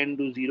again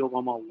to 0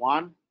 comma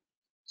 1,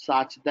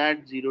 such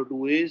that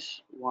 02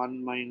 is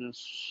 1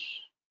 minus,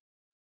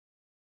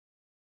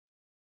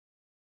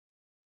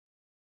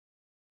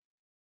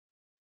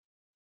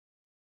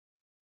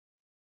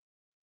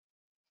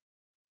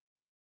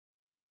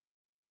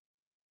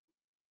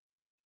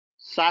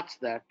 such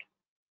that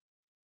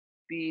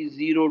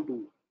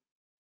P02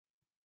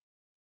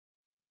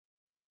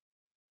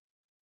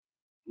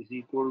 is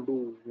equal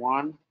to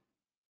 1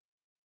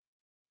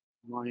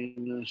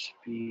 minus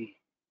P01,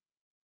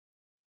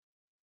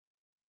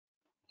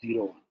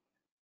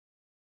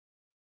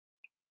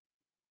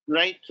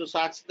 right? So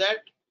such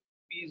that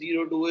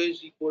P02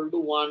 is equal to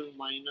 1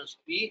 minus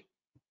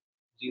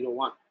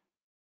P01.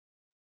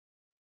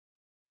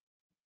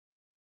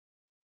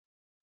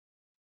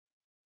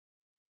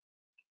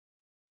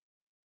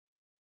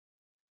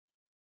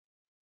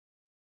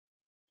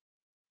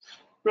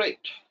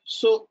 Right.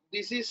 So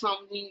this is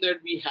something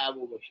that we have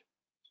over here.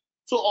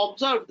 So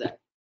observe that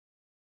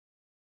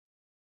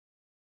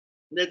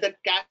the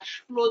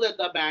cash flow that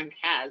the bank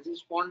has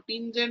is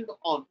contingent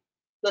on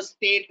the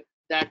state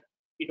that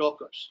it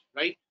occurs,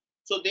 right?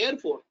 So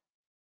therefore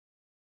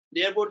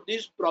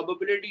this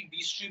probability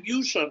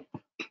distribution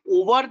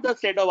over the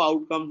set of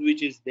outcomes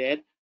which is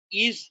there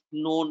is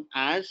known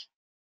as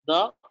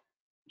the,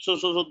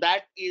 so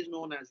that is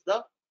known as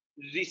the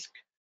risk.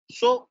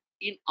 So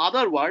in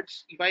other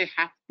words, if I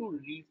have to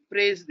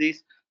rephrase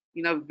this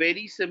in a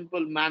very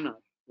simple manner,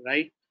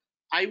 right,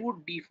 I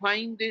would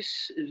define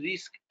this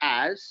risk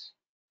as,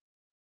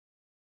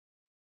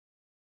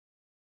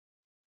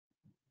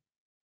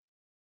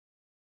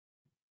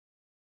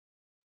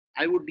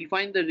 I would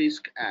define the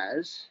risk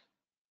as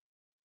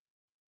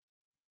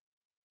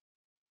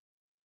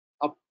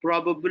a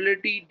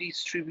probability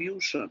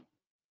distribution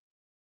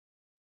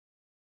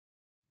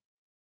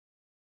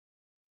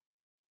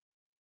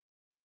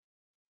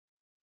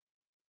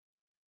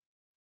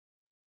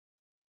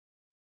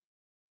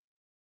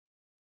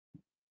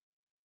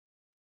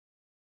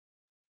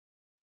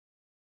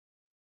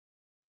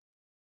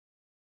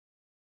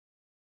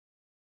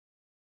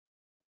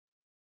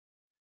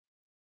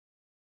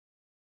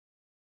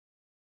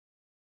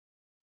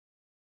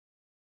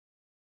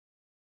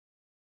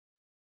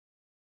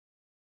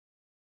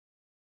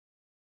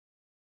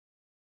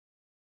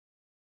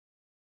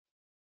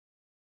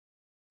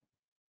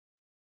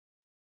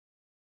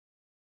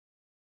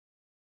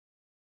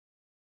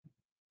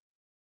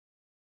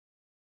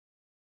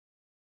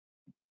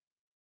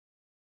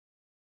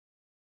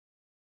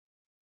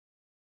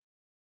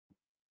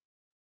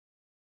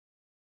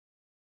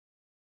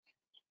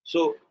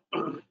So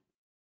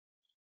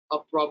a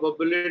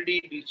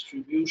probability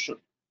distribution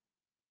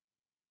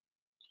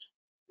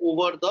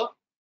over the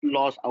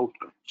loss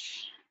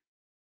outcomes.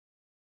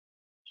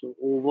 So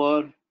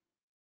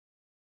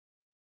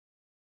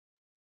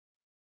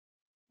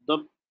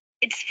the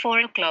it's 4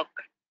 o'clock.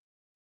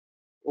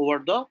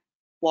 Over the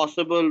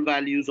possible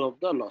values of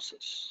the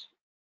losses.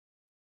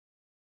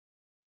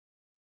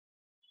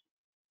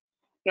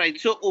 Right.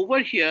 So over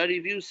here,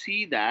 if you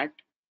see that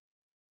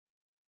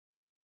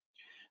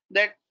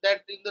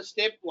in the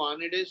step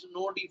one, it is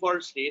no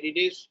default state. It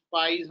is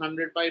pi is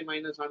 100 pi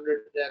minus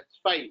 100. That's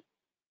 5.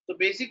 So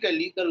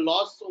basically, the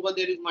loss over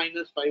there is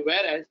minus 5.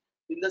 Whereas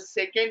in the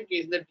second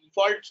case, the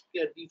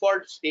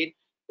default state,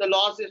 the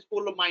loss is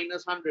full of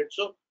minus 100.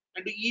 So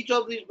and to each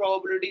of these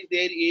probabilities,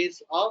 there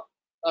is a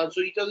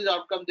so each of these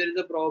outcomes there is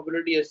a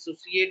probability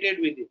associated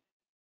with it.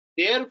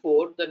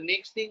 Therefore, the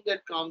next thing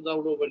that comes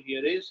out over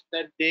here is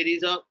that there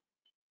is a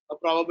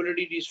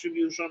probability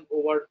distribution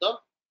over the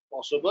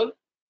possible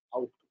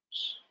outcomes.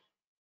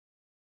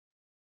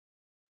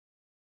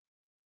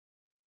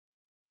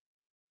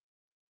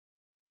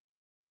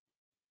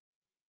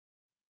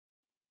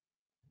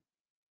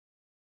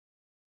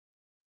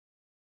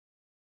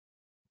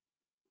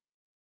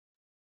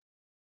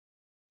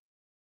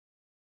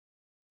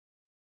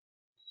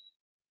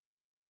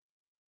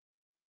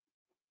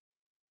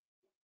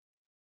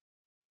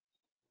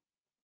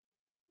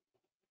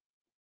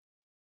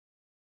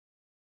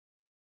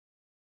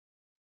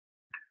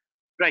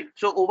 Right.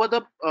 So over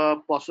the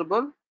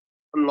possible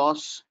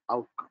loss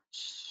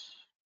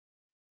outcomes.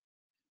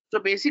 So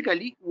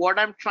basically, what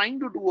I'm trying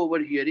to do over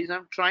here is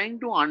I'm trying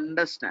to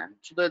understand.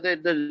 So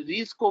the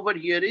risk over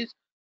here is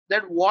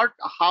that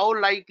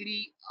how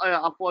likely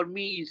for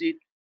me is it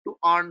to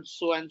earn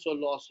so and so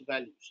loss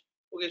values.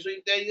 Okay, so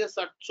if there is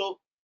a so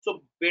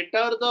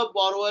better the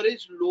borrower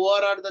is,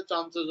 lower are the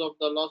chances of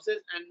the losses,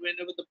 and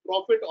whenever the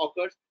profit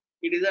occurs,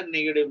 it is a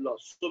negative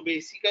loss. So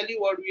basically,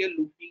 what we are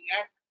looking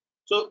at,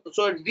 so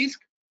a risk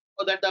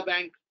that the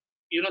bank,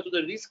 so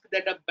the risk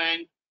that a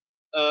bank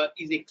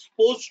is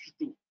exposed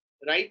to,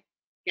 right,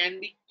 can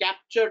be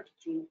captured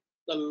through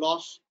the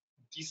loss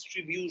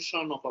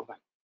distribution of a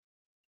bank,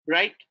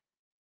 right?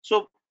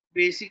 So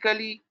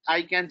basically,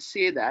 I can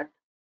say that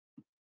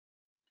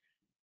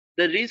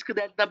the risk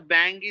that the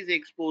bank is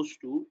exposed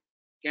to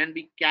can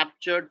be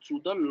captured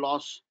through the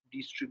loss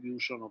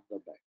distribution of the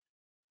bank.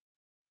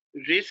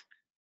 Risk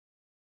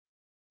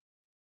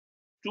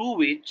to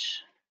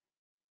which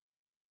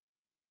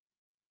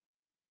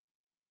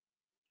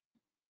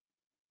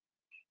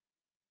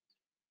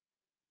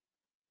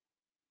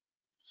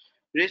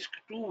risk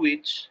to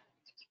which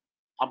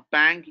a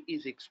bank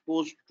is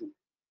exposed to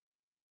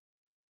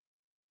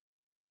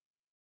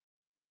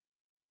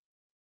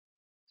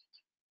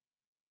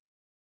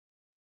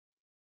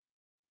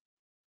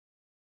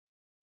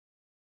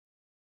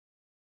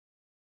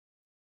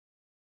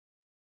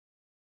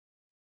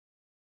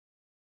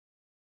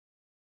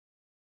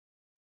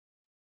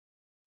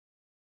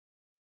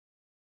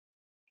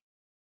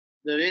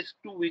the risk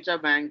to which a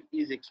bank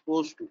is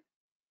exposed to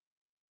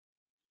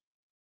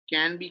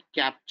can be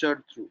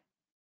captured through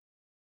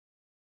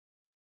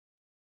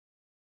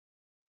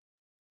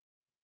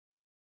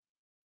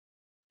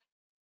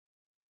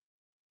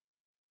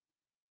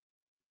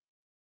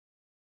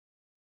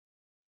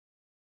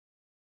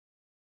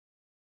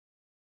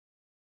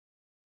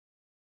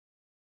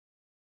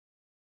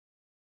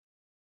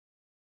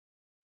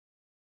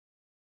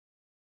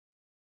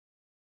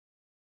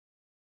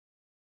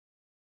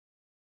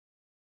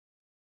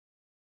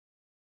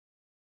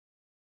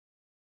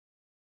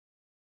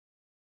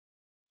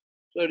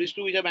so risk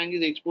to which a bank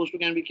is exposed to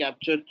can be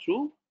captured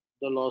through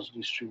the loss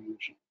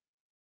distribution.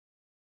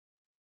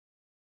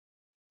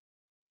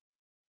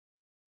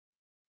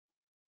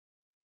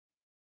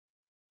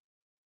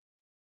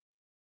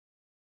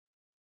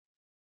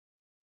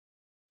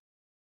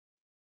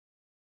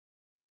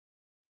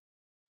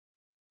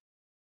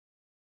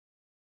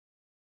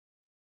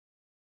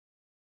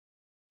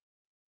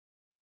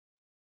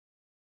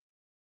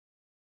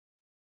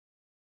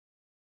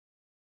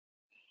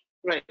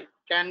 Right,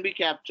 can be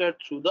captured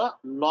through the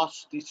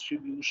loss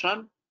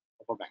distribution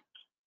of a bank,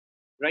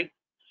 right?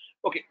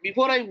 Okay,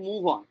 before I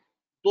move on,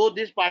 though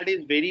this part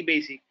is very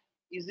basic,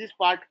 is this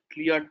part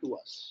clear to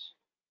us?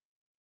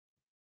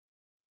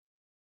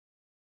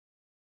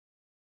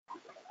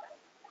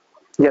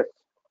 Yes.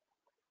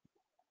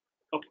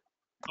 Okay,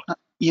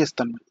 Yes,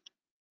 Tanmay.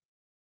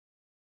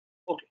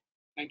 okay,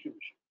 thank you,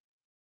 Vishnu.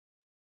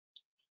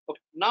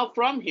 Okay, now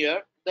from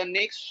here the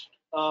next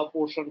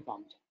portion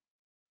comes.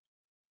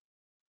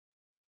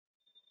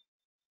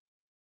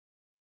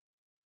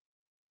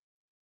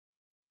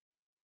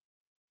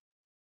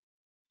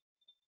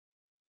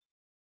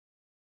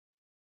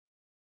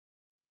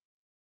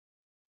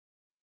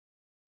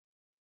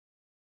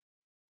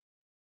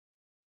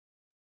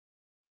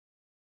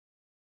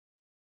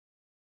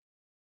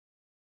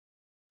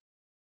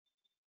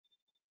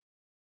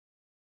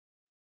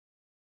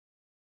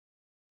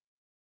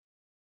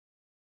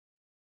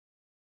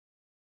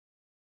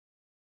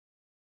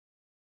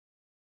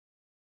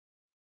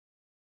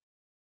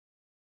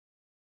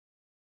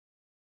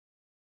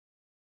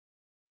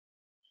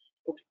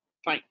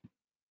 Fine.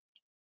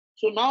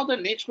 So now the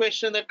next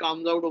question that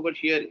comes out over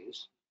here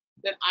is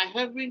that I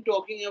have been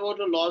talking about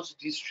a loss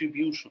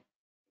distribution.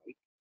 Right?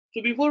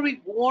 So before we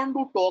go on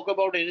to talk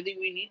about anything,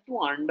 we need to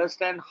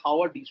understand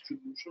how a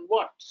distribution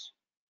works.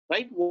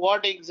 Right?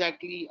 What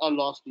exactly a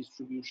loss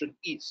distribution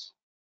is.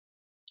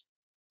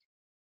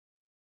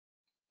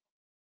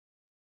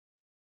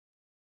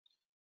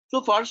 So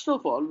first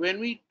of all,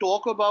 when we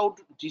talk about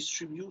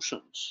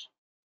distributions,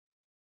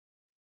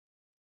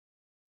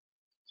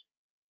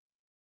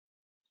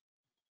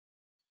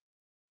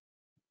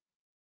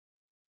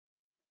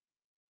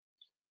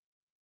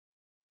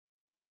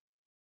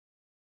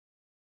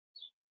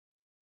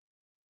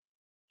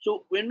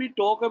 so when we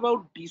talk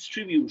about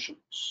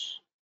distributions,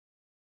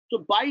 so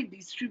by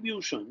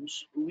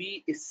distributions,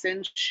 we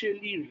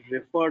essentially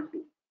refer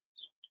to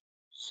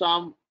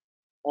some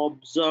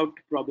observed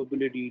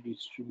probability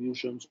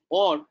distributions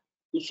or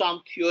to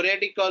some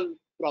theoretical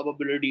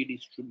probability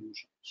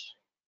distributions.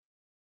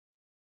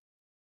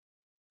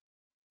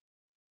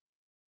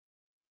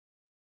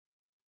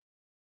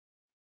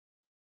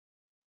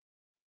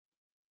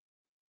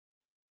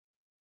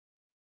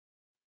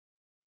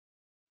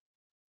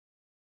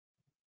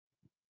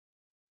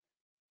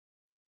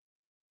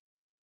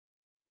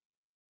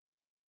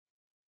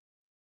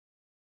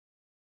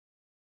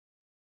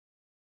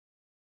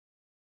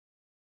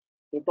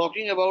 We're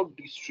talking about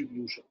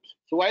distributions.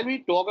 So while we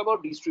talk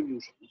about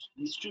distributions,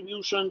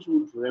 distributions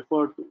would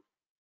refer to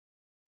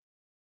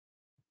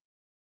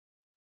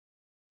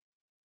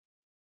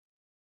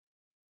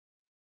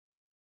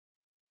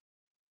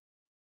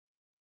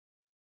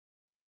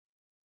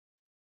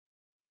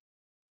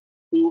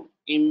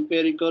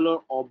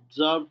empirical or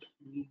observed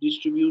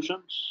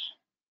distributions,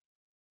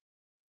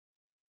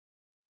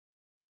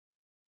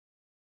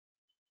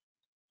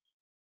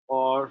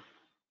 or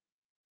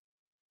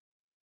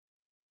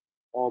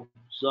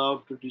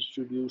observed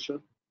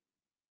distribution,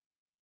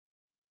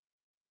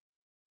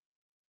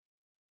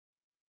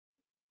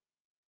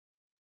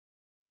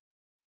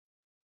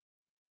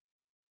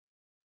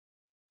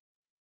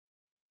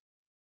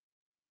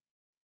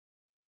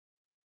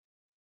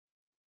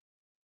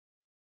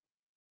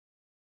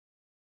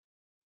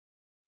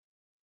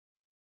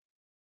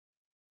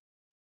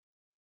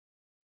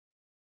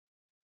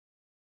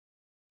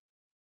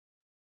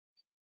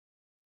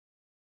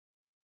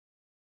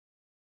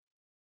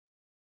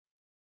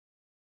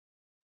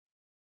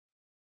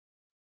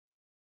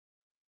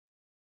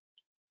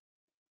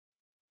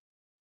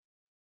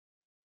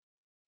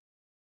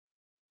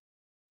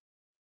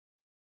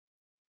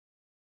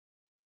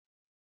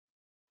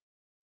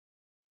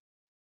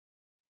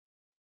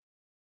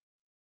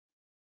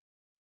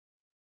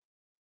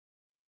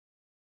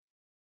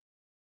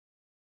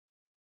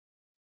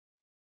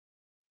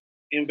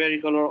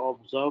 empirical or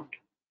observed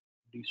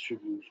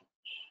distributions.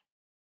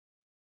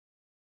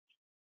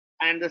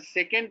 And the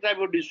second type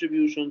of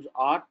distributions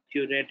are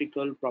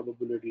theoretical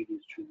probability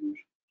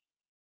distributions.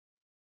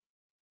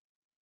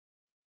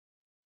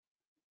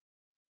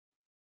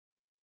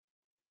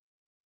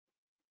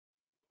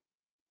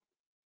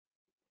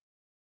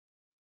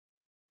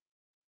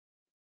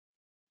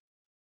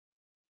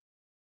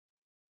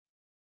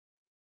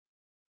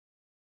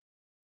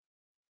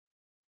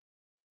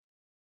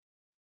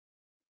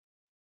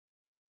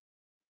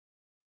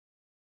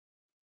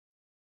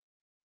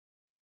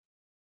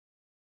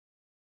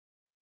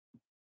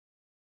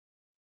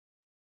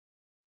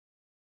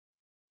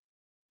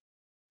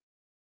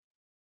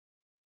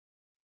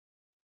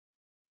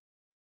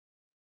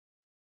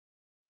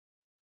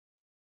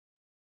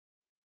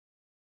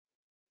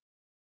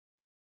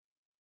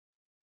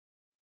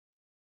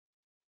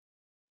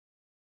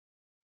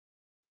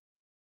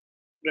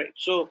 Right.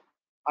 So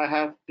I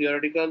have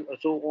theoretical.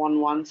 So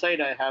on one side,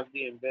 I have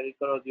the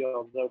empirical or the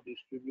observed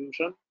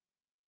distribution.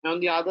 And on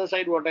the other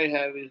side, what I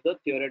have is the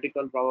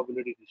theoretical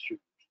probability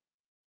distribution.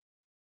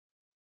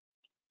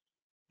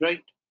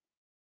 Right.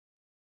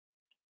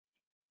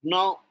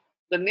 Now,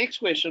 the next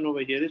question over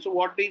here is, so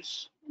what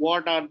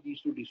are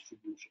these two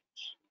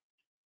distributions?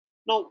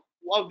 Now,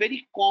 a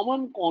very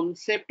common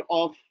concept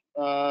of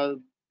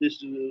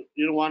this,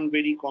 one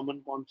very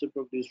common concept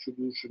of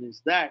distribution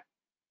is that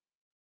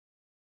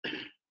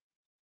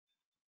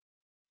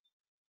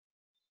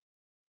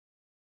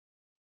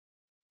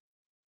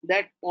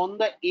on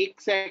the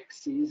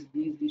x-axis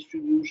these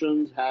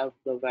distributions have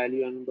the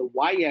value, and on the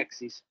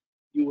y-axis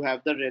you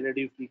have the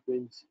relative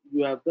frequency,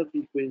 you have the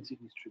frequency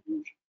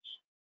distributions.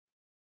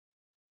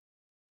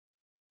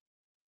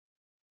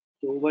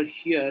 So over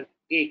here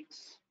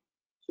x,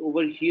 so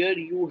over here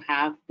you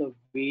have the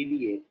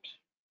variate,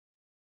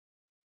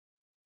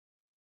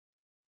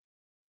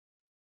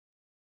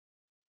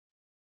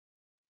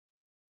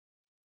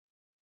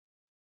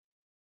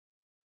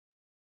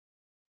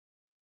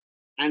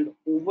 and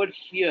over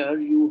here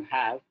you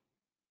have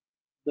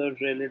the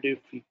relative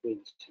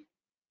frequency.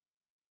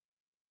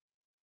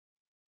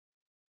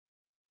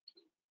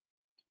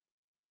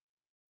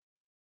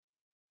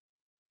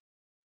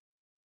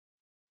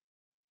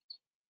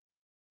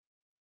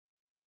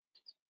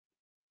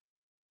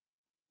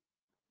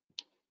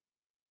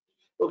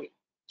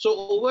 So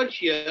over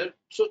here,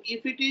 so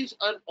if it is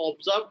an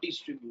observed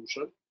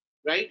distribution,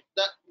 right,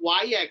 the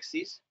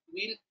y-axis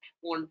will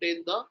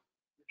contain the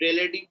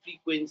relative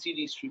frequency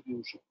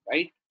distribution,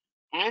 right?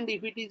 And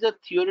if it is a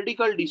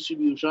theoretical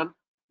distribution,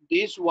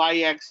 this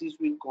y-axis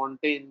will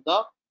contain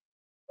the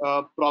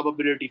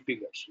probability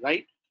figures,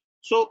 right?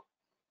 So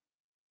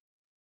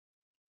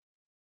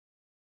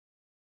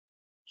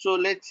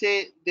let's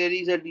say there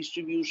is a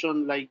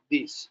distribution like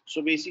this.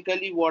 So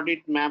basically what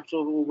it maps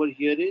over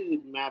here is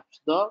it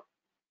maps the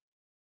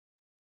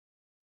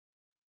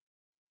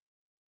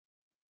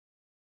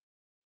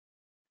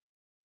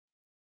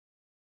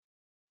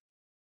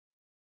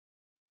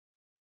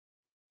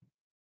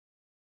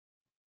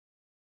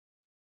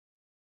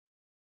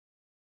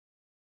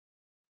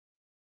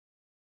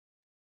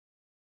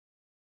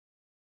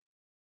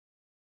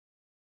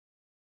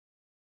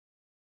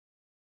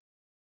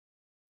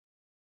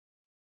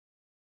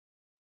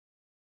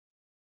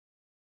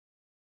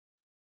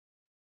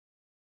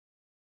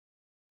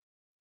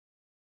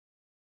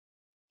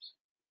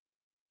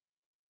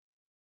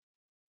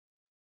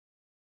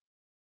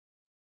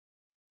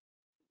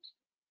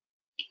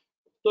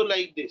so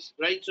like this,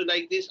 right? So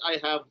like this I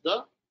have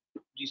the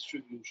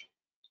distribution.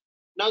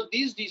 Now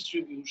this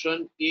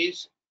distribution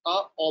is a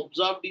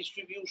observed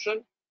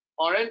distribution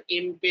or an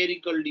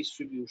empirical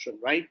distribution,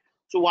 right?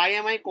 So why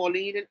am I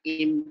calling it an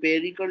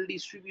empirical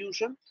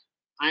distribution?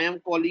 I am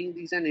calling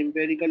this an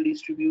empirical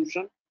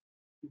distribution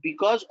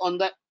because on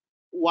the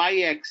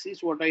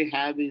y-axis what I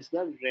have is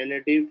the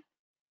relative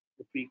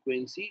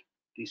frequency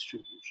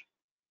distribution,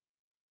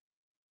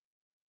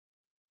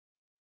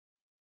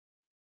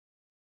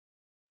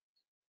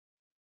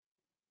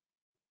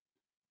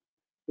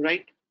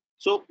 right?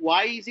 So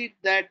why is it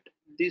that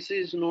this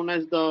is known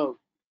as the,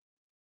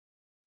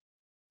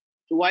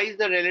 so why is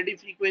the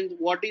relative frequency,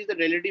 what is the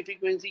relative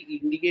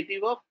frequency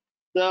indicative of?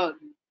 The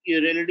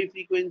relative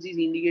frequency is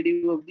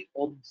indicative of the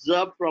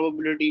observed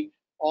probability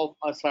of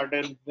a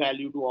certain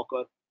value to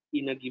occur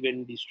in a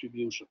given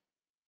distribution,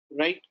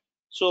 right?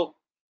 So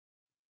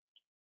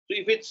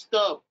if it's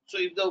the, so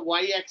if the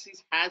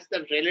y-axis has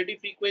the relative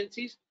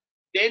frequencies,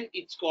 then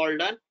it's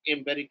called an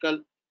empirical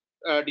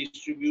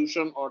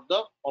distribution or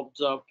the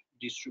observed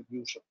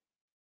distribution.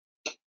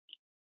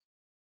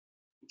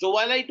 So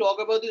while I talk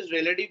about this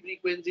relative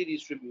frequency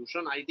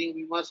distribution, I think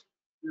we must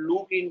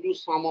look into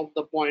some of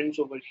the points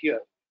over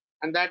here.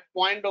 And that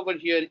point over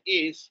here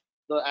is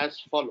the as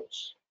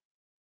follows.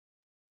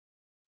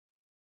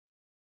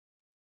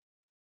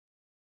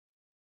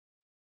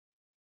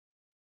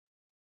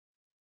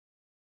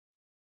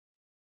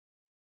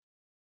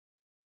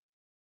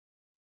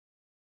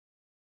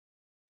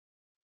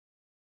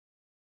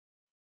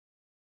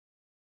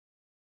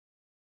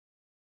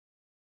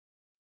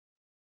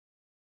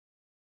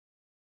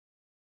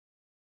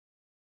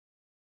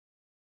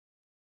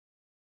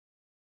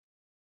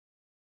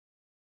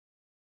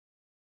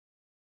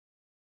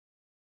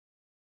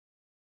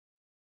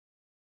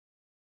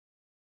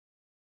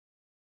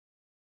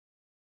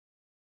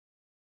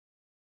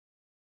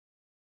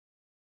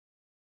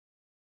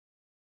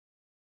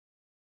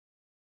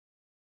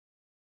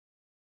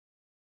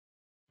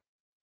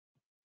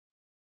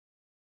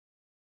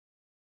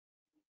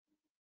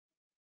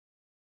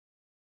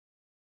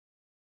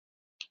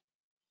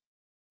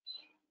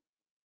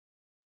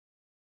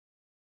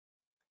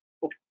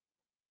 Okay,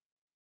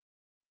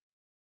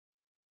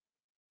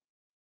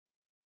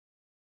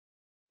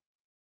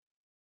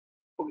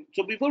 okay.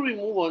 So before we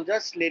move on,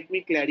 just let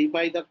me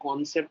clarify the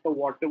concept of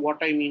what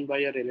I mean by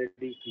a relative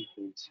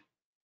frequency.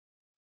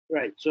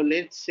 Right. So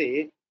let's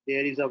say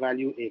there is a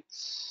value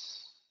x.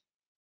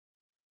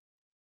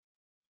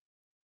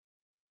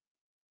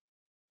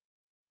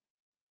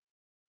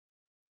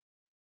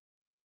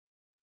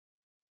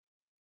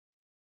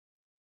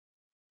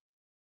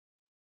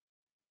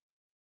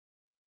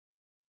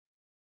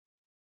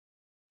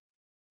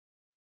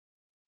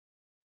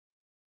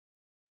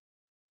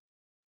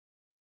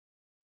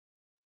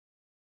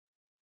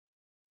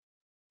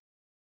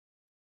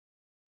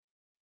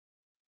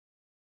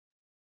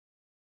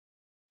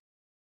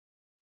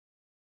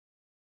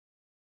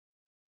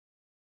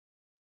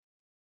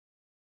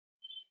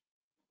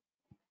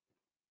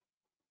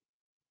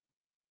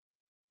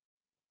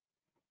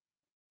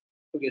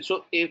 Okay,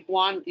 so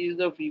f1 is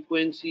the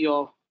frequency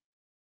of,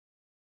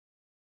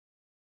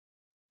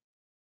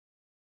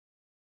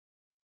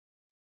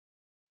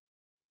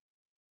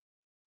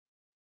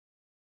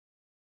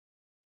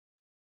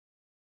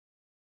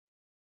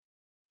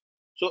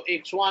 so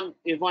x1,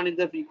 f1 is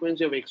the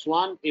frequency of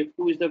x1,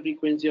 f2 is the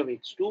frequency of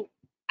x2,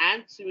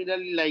 and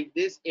similarly like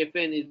this,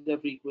 fn is the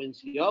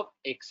frequency of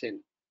xn,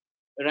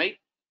 right?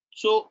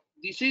 So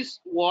this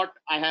is what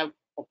I have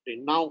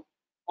obtained. Now,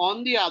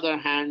 on the other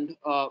hand,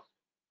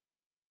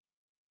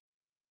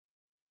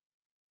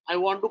 I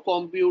want to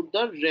compute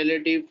the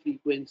relative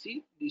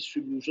frequency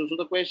distribution. So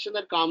the question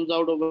that comes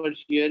out over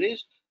here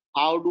is,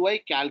 how do I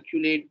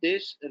calculate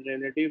this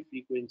relative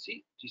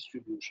frequency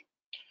distribution?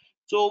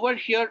 So over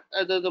here,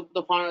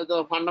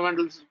 the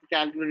fundamentals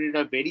calculated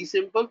are very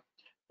simple.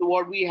 So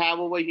what we have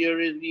over here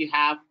is we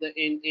have the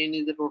n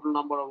is the total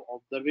number of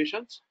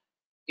observations.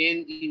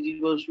 N is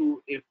equals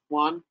to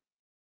f1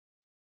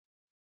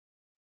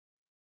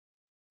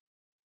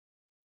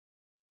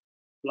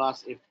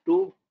 plus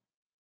f2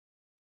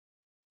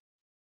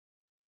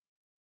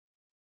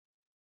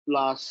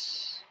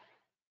 plus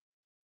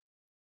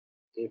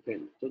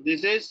fn. So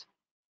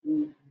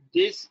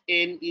this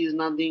n is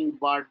nothing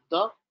but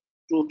the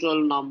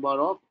total number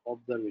of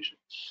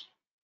observations.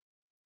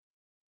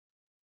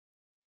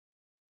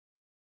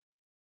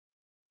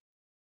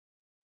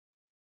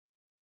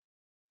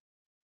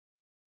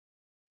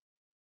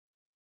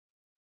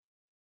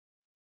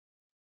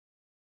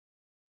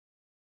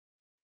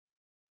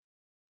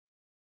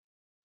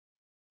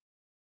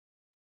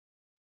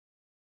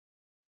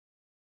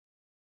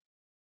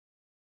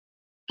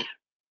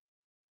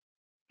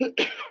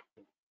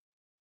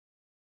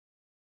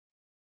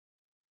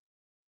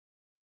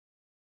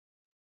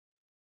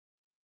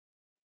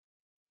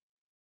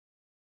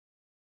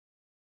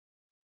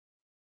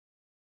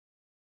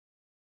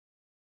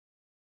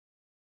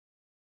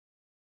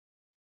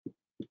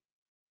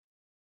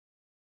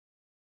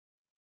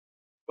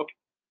 Okay.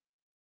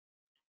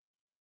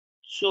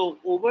 So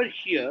over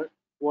here,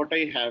 what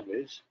I have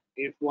is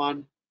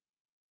f1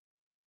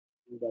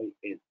 by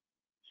n.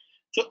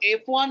 So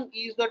f1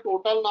 is the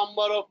total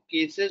number of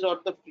cases or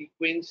the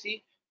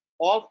frequency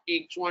of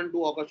x1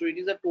 to occur. So it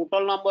is the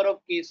total number of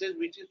cases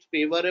which is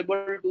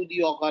favorable to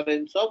the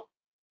occurrence of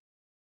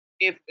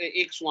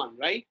x1,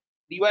 right?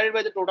 Divided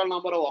by the total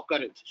number of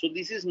occurrence. So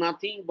this is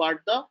nothing but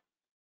the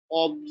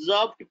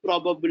observed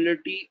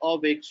probability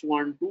of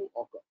x1 to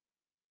occur.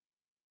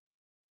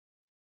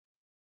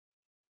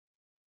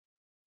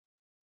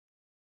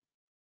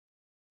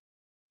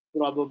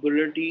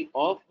 Probability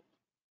of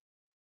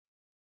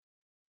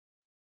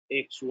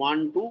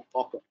x1 to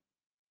occur.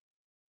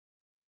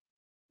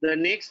 The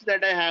next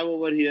that I have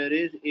over here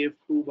is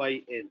f2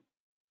 by n,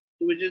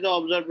 which is the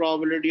observed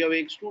probability of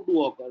x2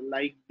 to occur.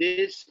 Like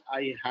this,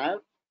 I have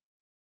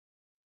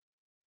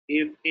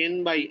if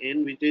n by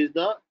n, which is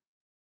the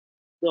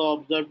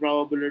observed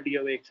probability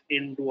of x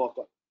n to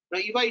occur. Now,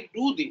 if I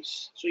do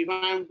this, so if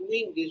I am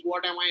doing this,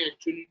 what am I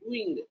actually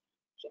doing there?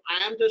 So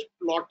I am just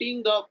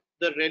plotting the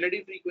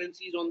relative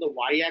frequencies on the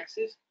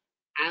y-axis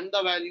and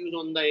the values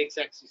on the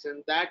x-axis,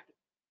 and that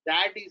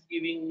is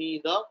giving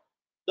me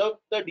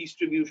the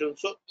distribution.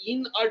 So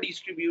in a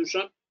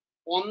distribution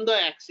on the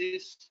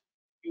axis,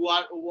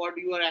 what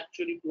you are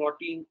actually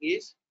plotting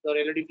is the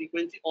relative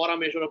frequency or a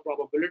measure of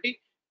probability,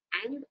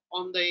 and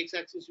on the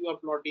x-axis you are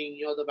plotting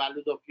the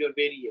values of your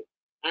variable,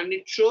 and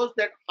it shows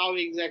that how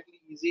exactly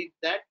is it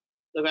that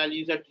the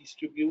values are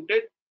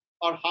distributed,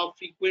 or how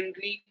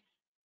frequently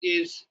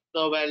is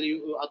the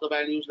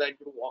values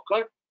likely to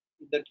occur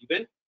in the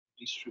given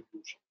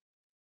distribution,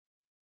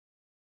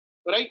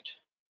 right?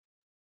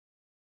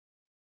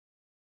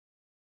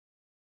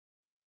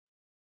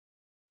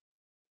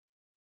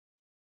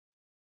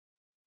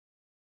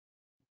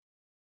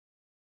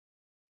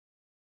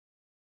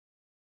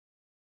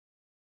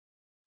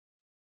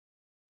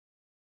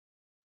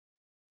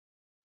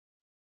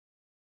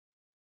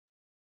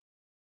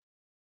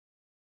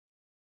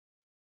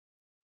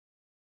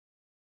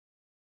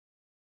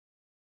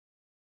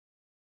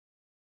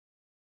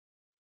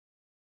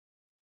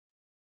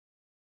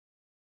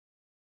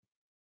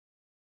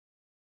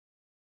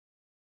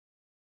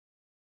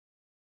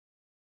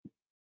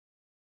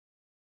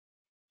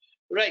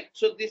 Right,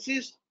 so this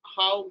is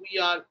how we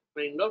are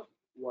kind of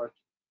working.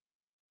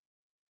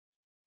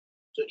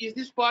 So is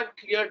this part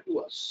clear to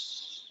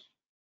us?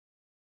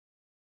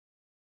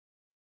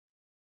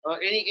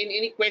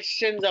 Any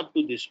questions up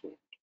to this point?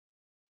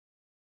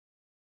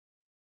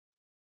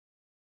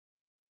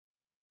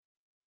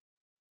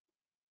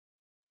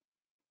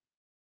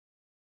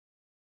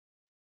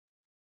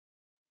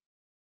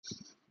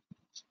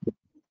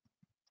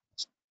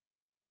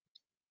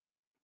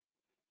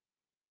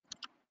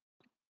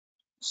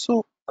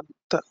 So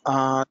the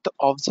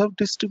observed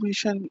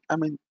distribution,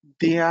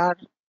 they are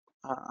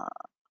uh,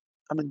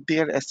 they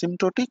are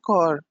asymptotic,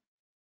 or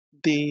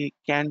they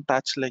can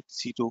touch like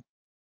zero.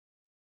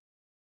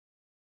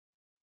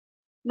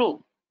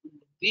 No,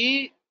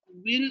 they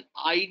will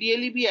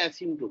ideally be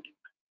asymptotic,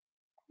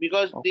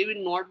 because Oh, they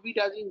will not be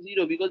touching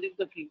zero, because if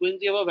the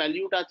frequency of a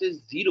value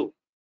touches zero,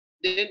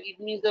 then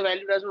it means the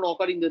value does not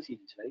occur in the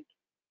series, right?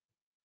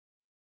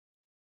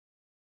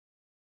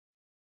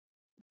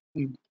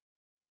 mm,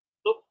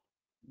 So,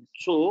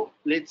 so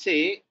let's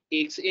say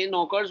xn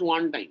occurs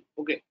one time,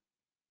 okay,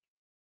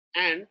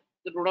 and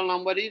the total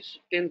number is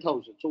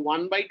 10,000. So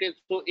 1 by 10,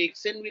 so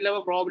xn will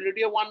have a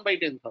probability of 1 by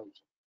 10,000,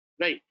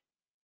 right?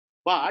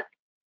 But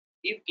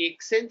if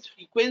xn's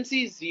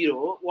frequency is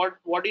zero,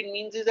 what it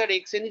means is that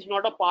xn is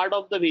not a part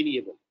of the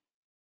variable,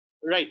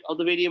 right? Of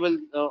the variable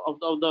of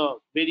the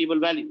variable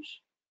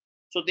values.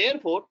 So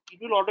therefore, it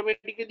will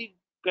automatically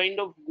kind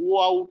of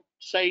go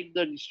outside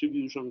the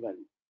distribution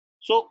value.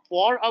 So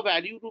for a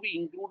value to be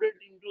included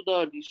into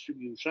the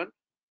distribution,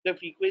 the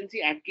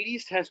frequency at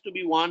least has to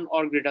be 1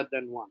 or greater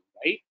than 1,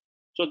 right?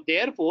 So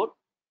therefore,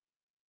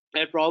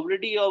 a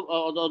probability of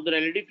the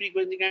relative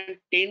frequency can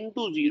tend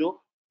to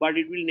zero, but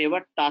it will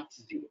never touch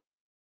zero.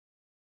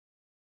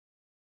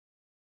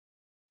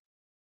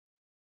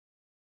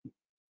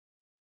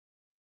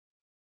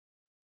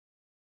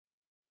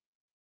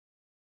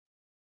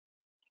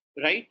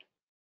 Right?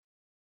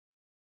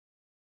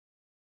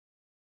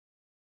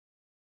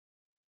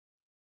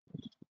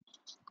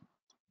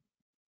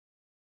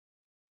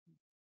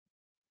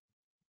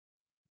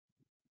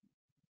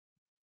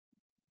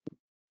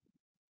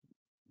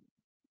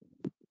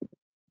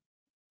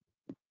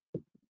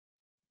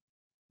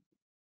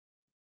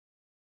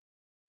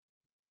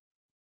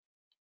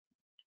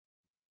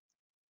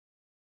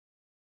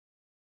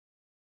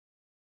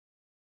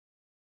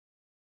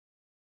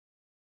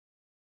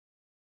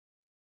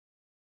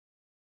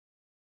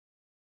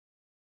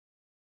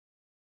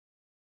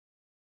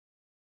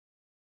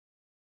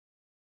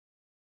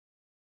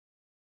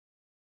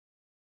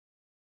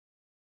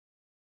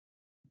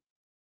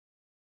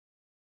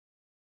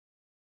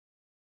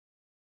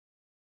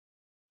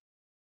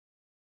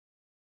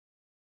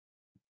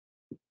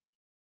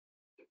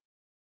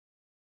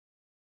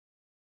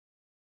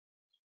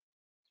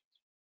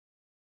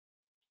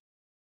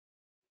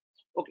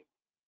 Okay.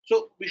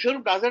 So,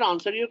 Vishnu, does that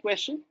answer your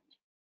question?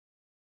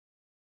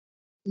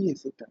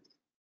 Yes, it does.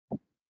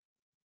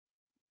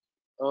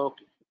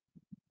 Okay.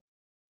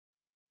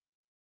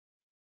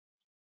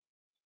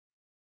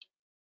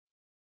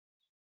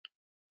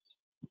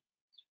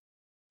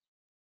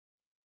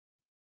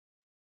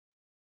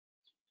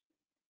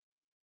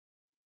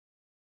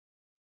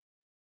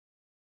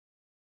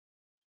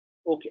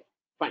 Okay.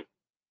 Fine.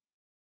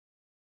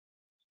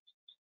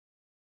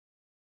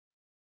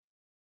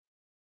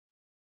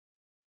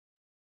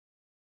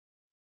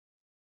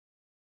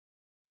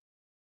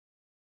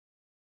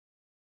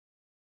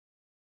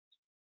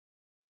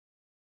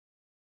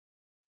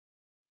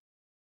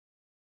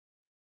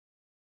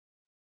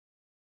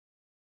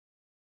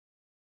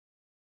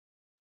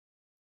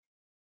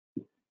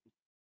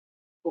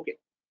 Okay.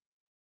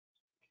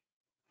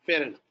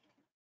 Fair enough.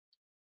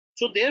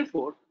 So,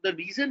 therefore, the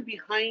reason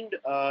behind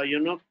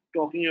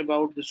talking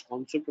about this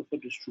concept of a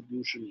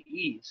distribution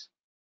is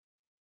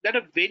that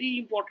a very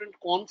important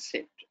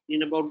concept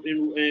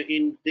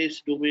in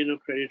this domain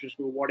of credit risk,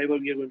 or whatever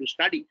we are going to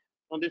study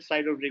on this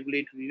side of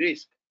regulatory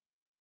risk,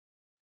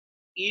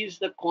 is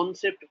the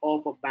concept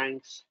of a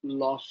bank's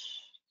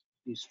loss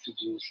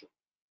distribution.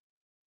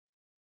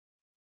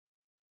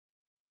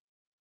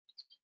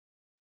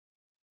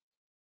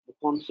 The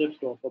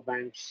concept of a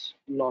bank's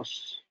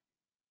loss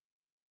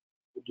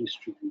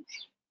distribution.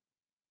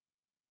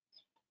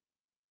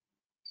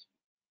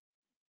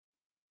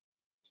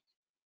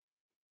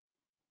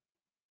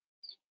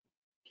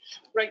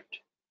 Right.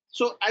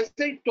 So as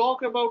I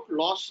talk about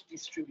loss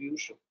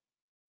distribution,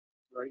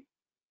 right?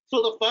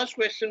 So the first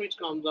question which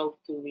comes out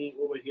to me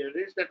over here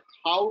is that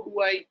how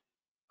do I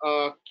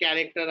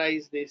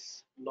characterize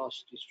this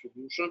loss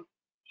distribution?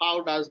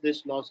 How does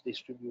this loss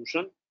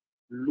distribution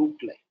look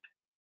like?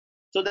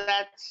 So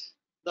that's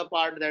the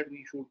part that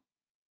we should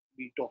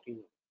be talking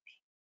about.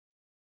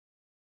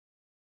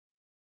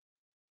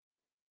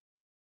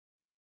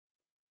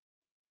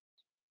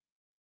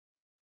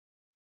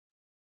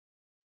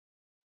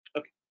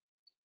 Okay.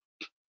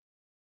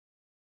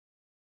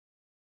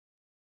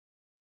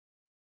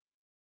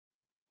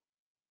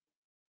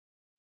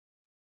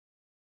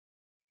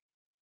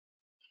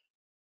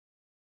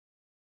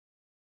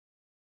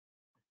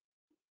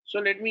 So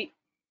let me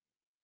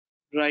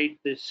write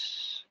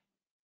this,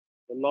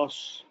 the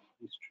loss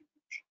distribution.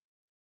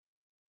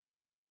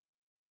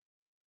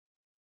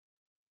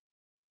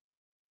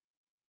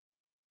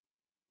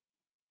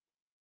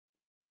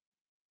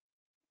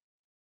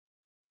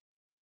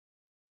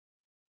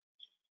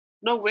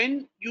 Now,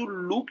 when you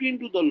look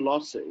into the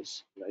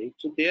losses, right,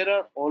 so there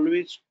are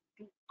always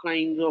two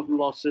kinds of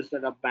losses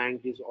that a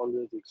bank is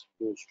always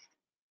exposed to.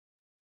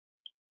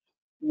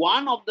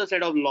 One of the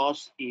set of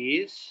loss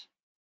is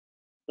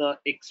the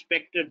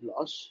expected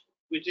loss,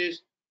 which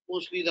is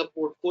mostly the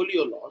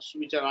portfolio loss,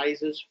 which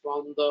arises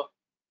from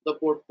the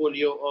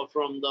portfolio or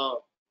from the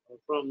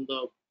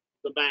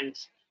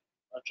bank's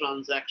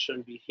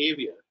transaction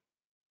behavior.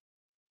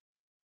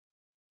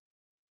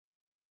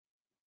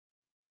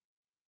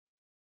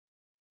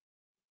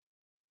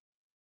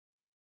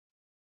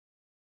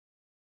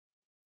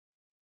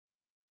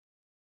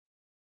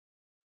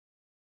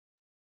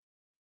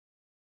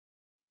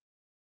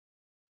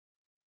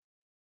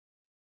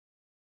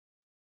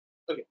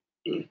 Okay.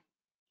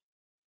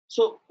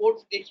 So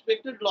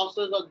expected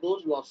losses are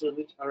those losses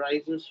which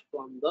arises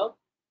from the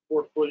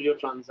portfolio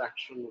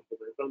transaction of the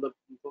bank,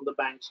 from the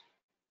bank's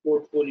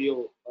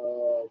portfolio,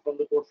 from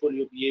the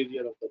portfolio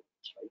behavior of the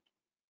banks,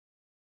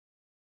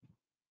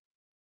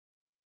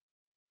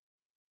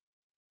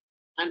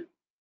 right?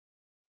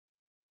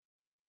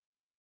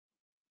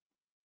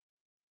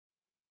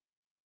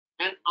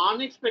 And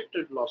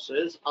unexpected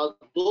losses are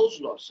those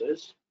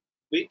losses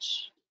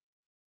which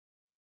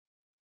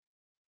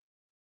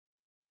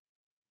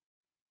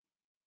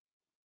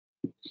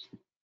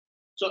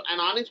So,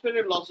 and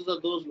unexpected losses are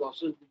those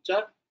losses which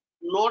are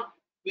not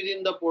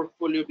within the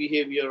portfolio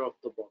behavior of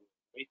the borrower,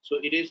 right? So,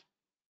 it is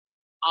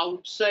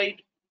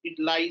outside, it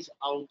lies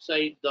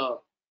outside the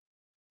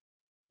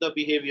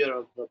behavior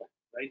of the bank,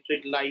 right? So,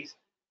 it lies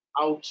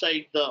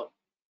outside the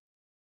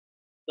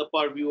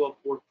purview of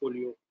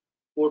portfolio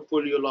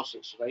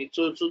losses, right?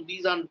 So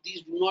these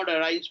do not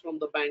arise from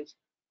the bank's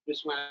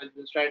risk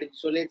management strategy.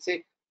 So let's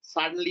say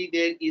suddenly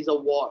there is a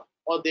war,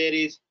 or there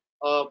is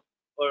a,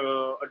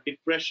 a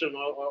depression,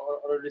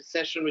 or a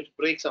recession which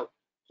breaks out.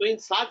 So in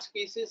such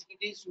cases, it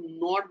is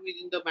not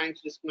within the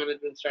bank's risk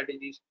management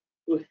strategies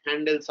to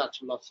handle such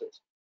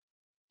losses.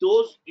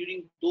 Those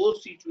During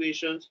those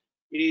situations,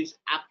 it is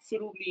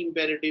absolutely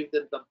imperative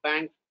that the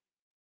bank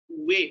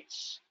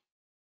waits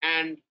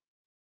and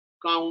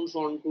counts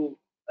onto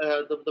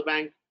the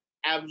bank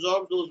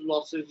absorb those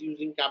losses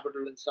using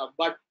capital and stuff,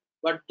 but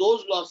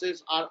those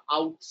losses are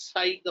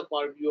outside the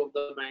purview of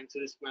the bank's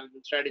risk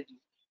management strategy.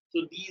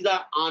 So these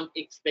are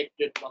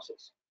unexpected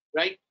losses,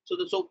 right? So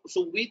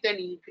with an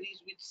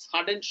increase, with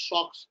sudden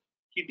shocks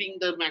hitting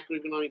the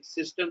macroeconomic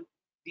system,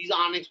 these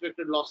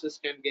unexpected losses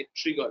can get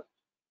triggered.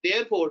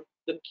 Therefore,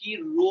 the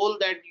key role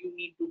that you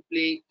need to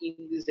play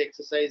in this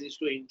exercise is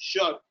to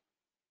ensure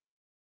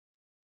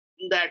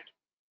that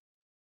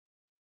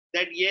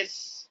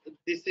yes,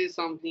 this is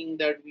something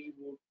that we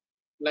would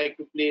like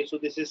to play. So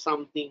this is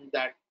something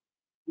that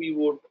we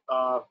would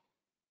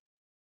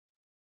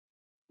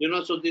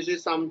so this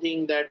is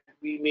something that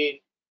we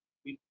may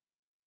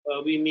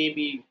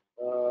be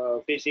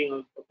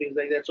facing, things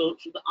like that. So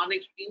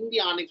in the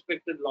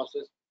unexpected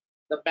losses,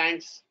 the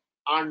banks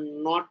are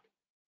not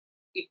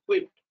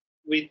equipped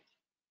with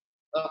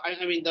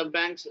I mean, the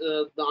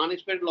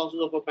unexpected losses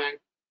of a bank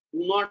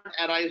do not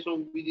arise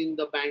from within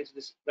the bank's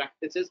risk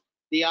practices.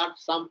 They are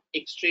some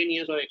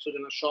extraneous or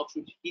exogenous shocks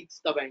which hits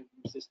the banking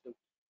system.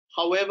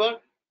 However,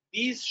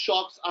 these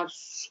shocks are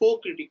so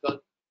critical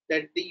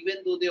that even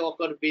though they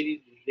occur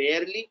very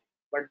rarely,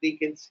 but they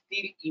can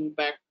still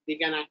impact. They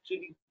can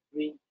actually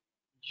bring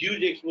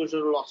huge exposure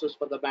losses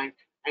for the bank,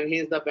 and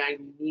hence the bank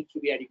needs to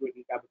be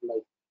adequately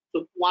capitalized.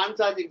 So one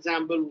such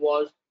example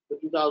was the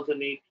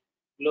 2008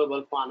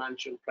 global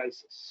financial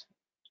crisis,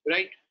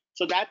 right?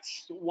 So that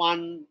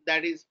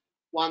is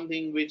one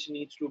thing which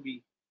needs to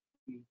be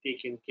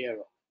taken care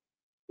of,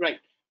 right?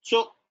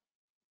 So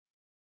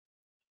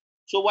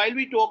while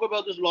we talk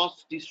about this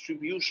loss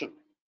distribution,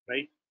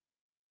 right?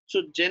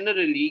 So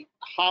generally,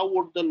 how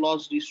would the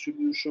loss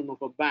distribution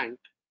of a bank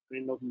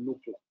kind of look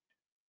like?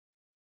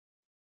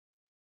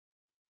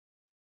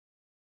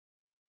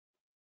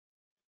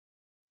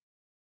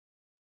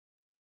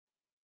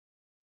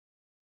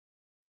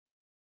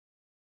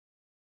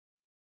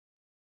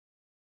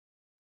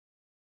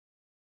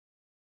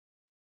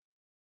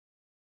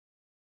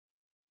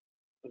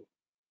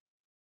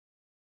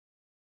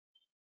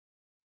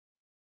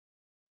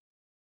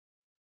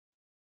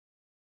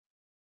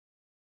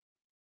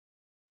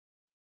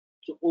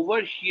 So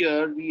over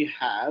here we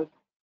have,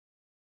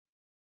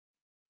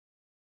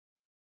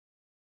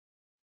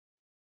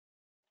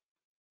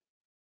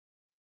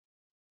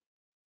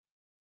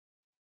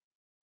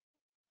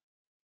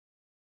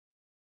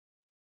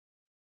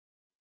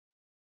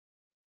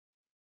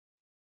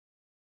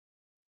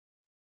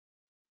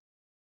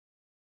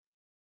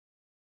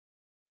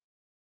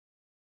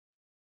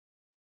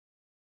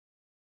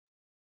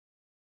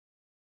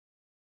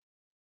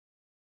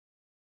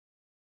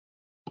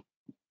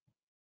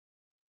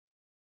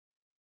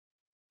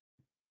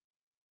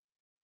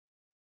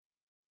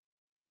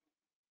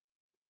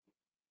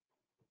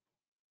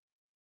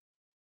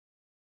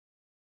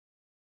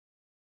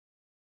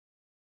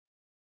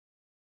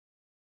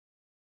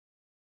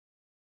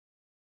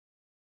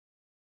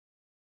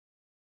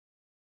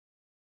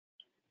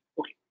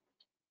 okay.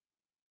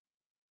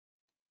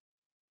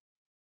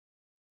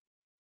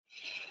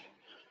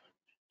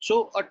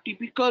 So a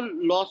typical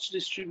loss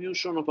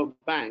distribution of a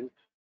bank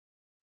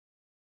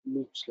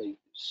looks like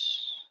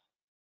this,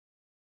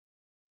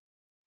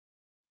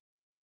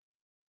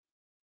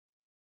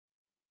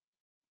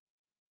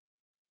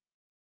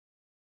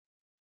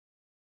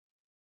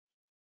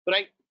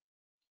 right?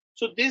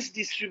 So this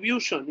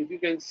distribution, if you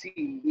can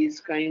see, is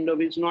kind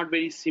of, it's not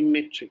very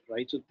symmetric,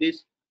 right? So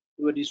this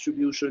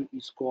distribution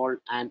is called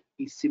an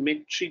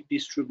asymmetric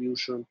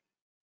distribution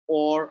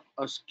or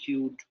a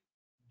skewed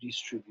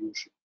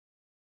distribution.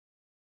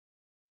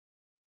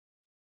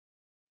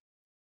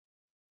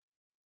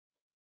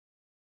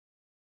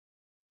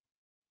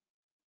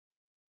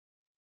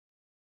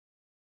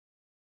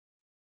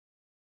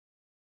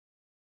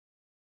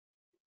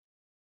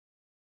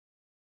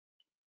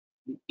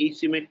 The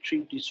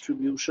asymmetric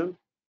distribution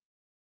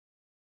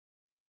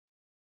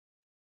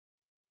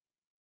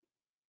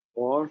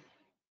or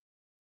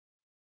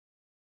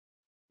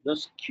the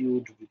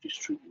skewed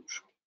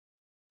distribution.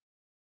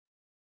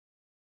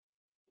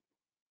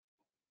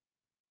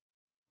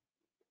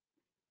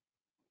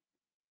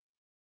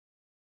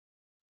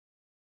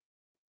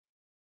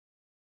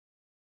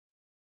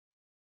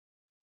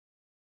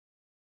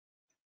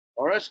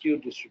 or a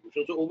skewed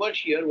distribution. So over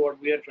here,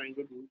 what we are trying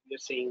to do, we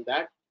are saying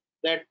that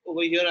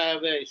over here I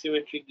have a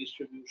asymmetric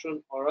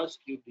distribution or a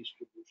skewed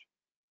distribution.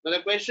 Now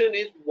the question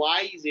is,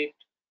 why is it?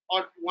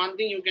 Or one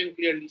thing you can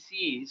clearly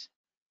see is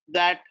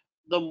that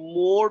the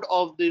mode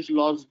of this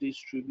loss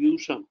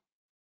distribution,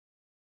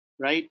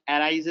 right,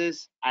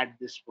 arises at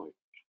this point.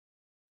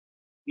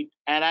 It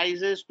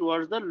arises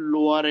towards the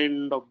lower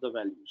end of the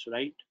values,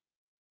 right?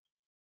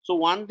 So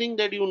one thing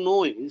that you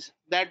know is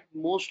that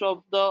most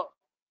of the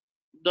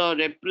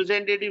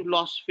representative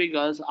loss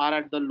figures are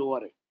at the lower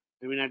end.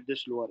 I mean, at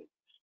this lower end,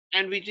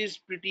 and which is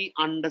pretty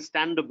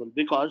understandable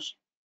because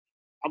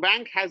a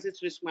bank has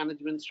its risk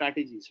management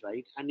strategies,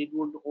 right? And it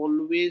would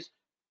always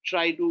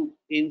try to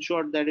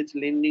ensure that its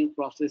lending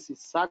process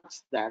is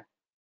such that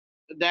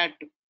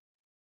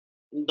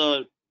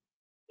the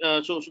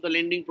so the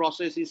lending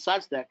process is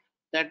such that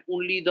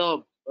only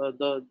the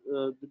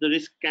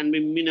risk can be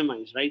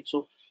minimized, right?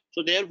 So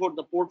therefore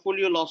the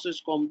portfolio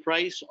losses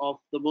comprise of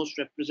the most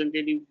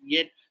representative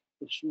yet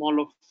the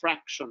smaller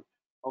fraction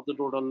of the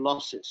total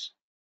losses,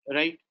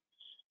 right?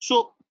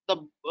 So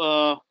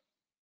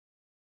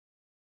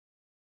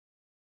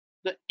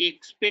the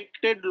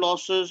expected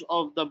losses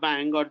of the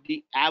bank or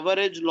the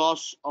average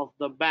loss of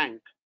the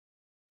bank,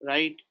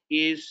 right,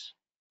 is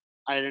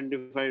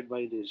identified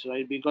by this,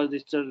 right? Because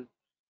it's a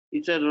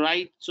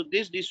right. So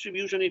this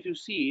distribution, if you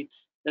see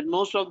that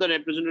most of the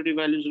representative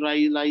values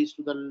lies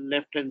to the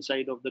left hand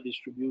side of the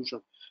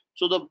distribution.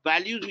 So the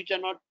values which are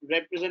not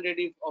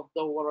representative of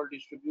the overall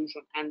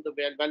distribution and the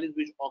values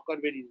which occur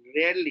very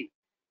rarely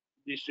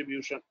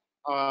distribution,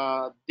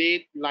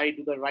 they lie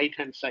to the right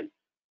hand side.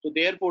 So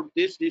therefore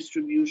this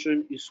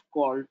distribution is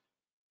called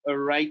a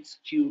right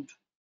skewed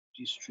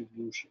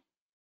distribution.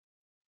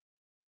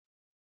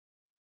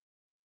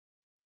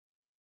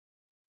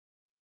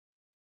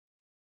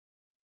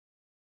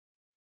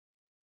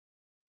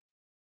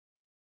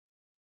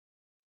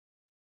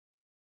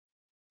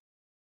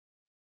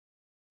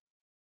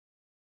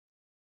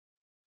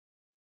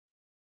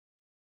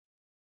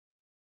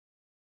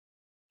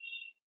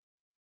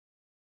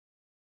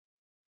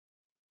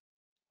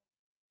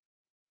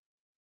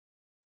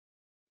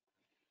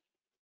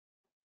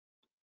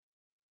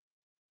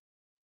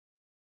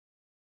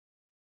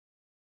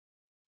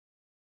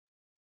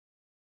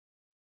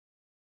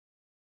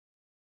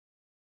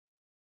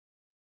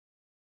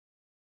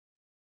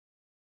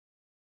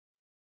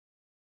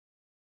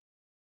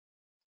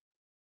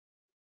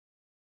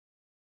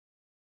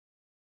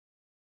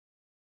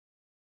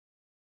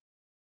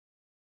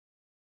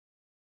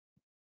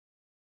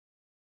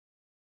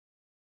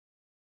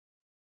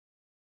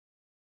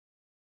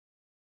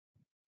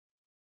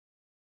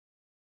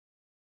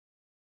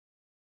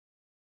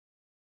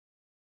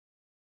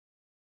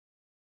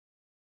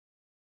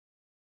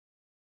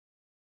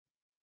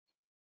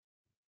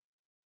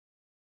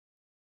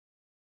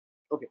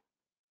 Okay.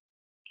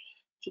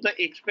 So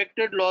the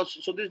expected loss,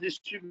 so this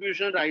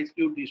distribution, right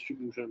skewed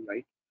distribution,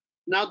 right?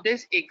 Now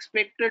this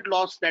expected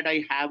loss that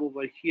I have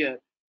over here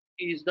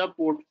is the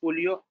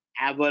portfolio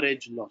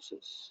average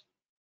losses,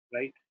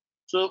 right?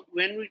 So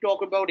when we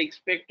talk about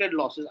expected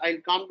losses,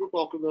 I'll come to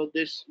talk about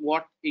this.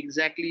 What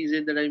exactly is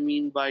it that I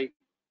mean by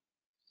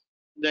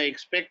the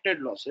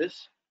expected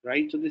losses,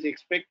 right? So this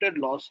expected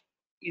loss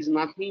is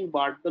nothing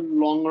but the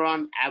long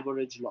run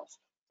average loss.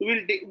 So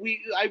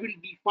I will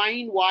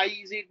define why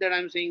is it that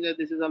I'm saying that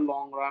this is a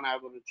long run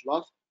average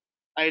loss.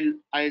 I'll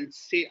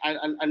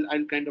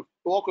kind of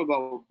talk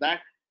about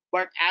that.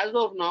 But as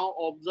of now,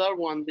 observe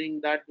one thing,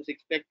 that this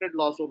expected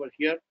loss over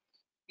here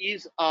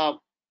is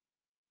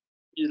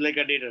like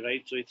a data,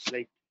 right? So it's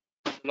like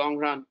long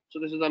run. So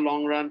this is a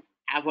long run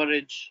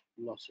average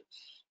losses.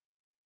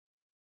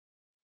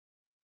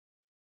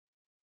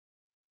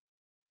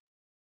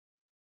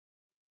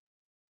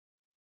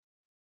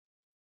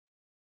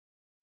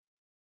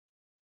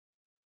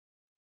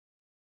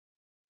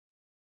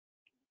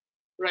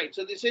 Right,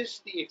 so this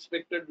is the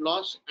expected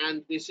loss,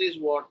 and this is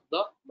what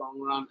the long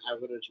run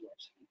average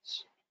loss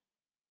is.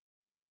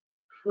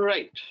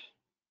 Right.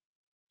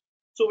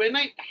 So when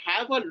I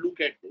have a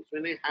look at this,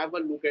 when I have a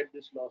look at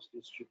this loss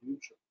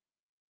distribution,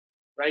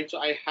 right? So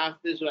I have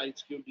this right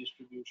skewed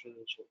distribution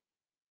as well.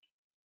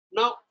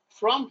 Now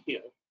from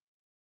here,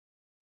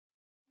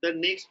 the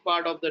next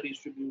part of the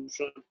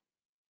distribution.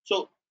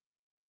 So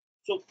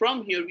so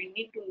from here we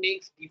need to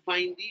next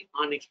define the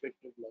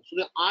unexpected loss. So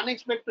the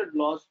unexpected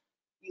loss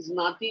is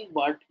nothing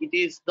but it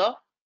is the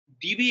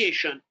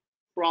deviation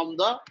from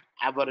the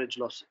average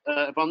loss,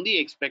 from the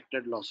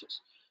expected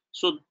losses.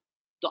 So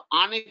the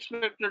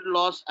unexpected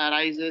loss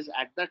arises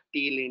at the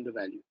tail end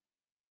value.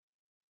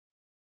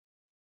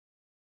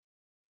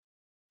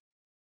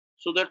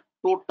 So the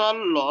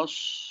total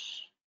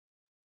loss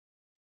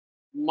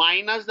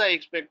minus the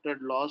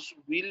expected loss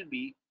will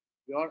be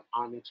your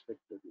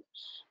unexpected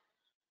loss,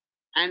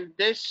 and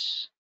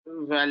this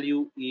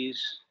value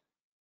is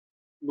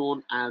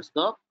known as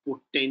the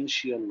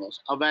potential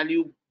loss. A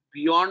value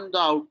beyond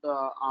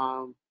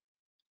the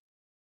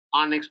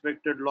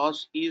unexpected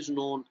loss is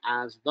known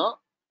as the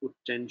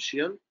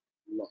potential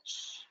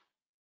loss.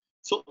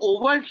 So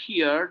over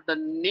here, the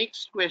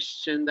next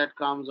question that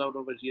comes out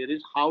over here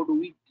is how do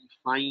we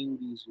define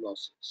these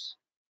losses,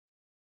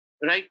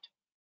 right?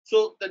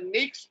 So the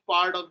next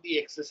part of the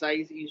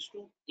exercise is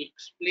to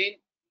explain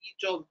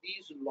each of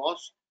these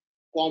loss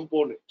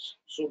components.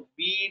 So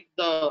be it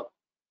the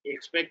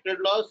expected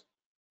loss,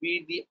 be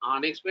it the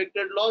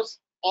unexpected loss,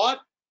 or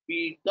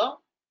be it the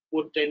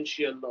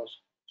potential loss.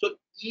 So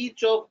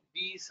each of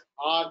these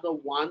are the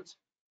ones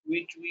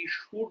which we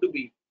should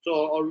be. So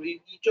or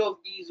each of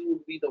these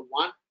would be the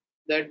one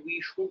that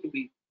we should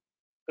be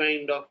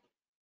kind of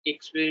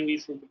explaining, we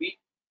should be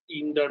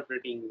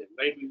interpreting them,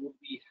 right? We would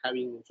be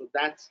having them. So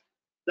that's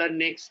the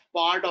next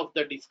part of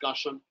the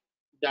discussion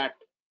that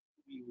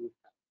we would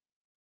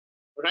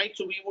have, right?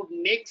 So we would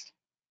next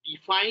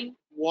define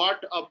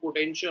what a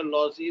potential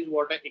loss is,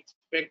 what an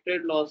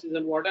expected loss is,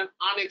 and what an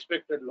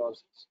unexpected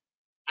loss is.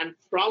 And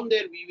from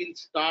there, we will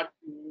start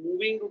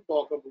moving to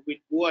talk about, we'll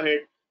go ahead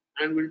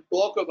and we'll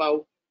talk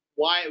about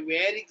why,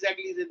 where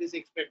exactly is this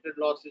expected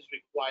loss is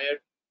required,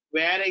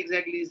 where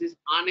exactly is this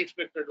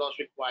unexpected loss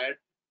required,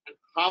 and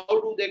how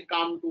do they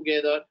come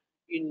together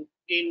in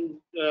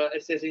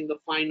assessing the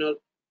final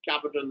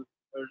capital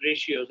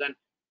ratios, and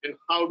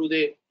how do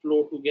they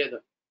flow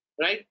together,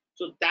 right?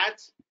 So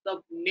that's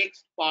the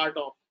next part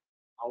of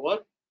our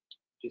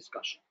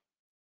discussion,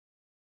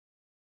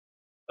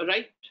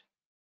 right?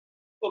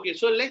 Okay,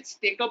 so let's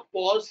take a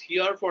pause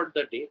here for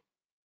the day.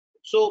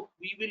 So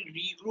we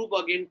will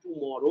regroup again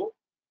tomorrow,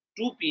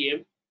 2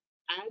 p.m.,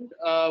 and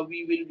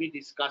we will be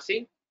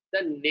discussing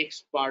the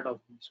next part of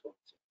these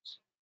concepts.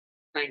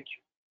 Thank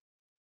you.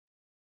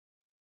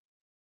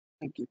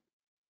 Thank you.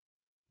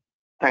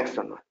 Thanks,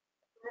 Tanmay.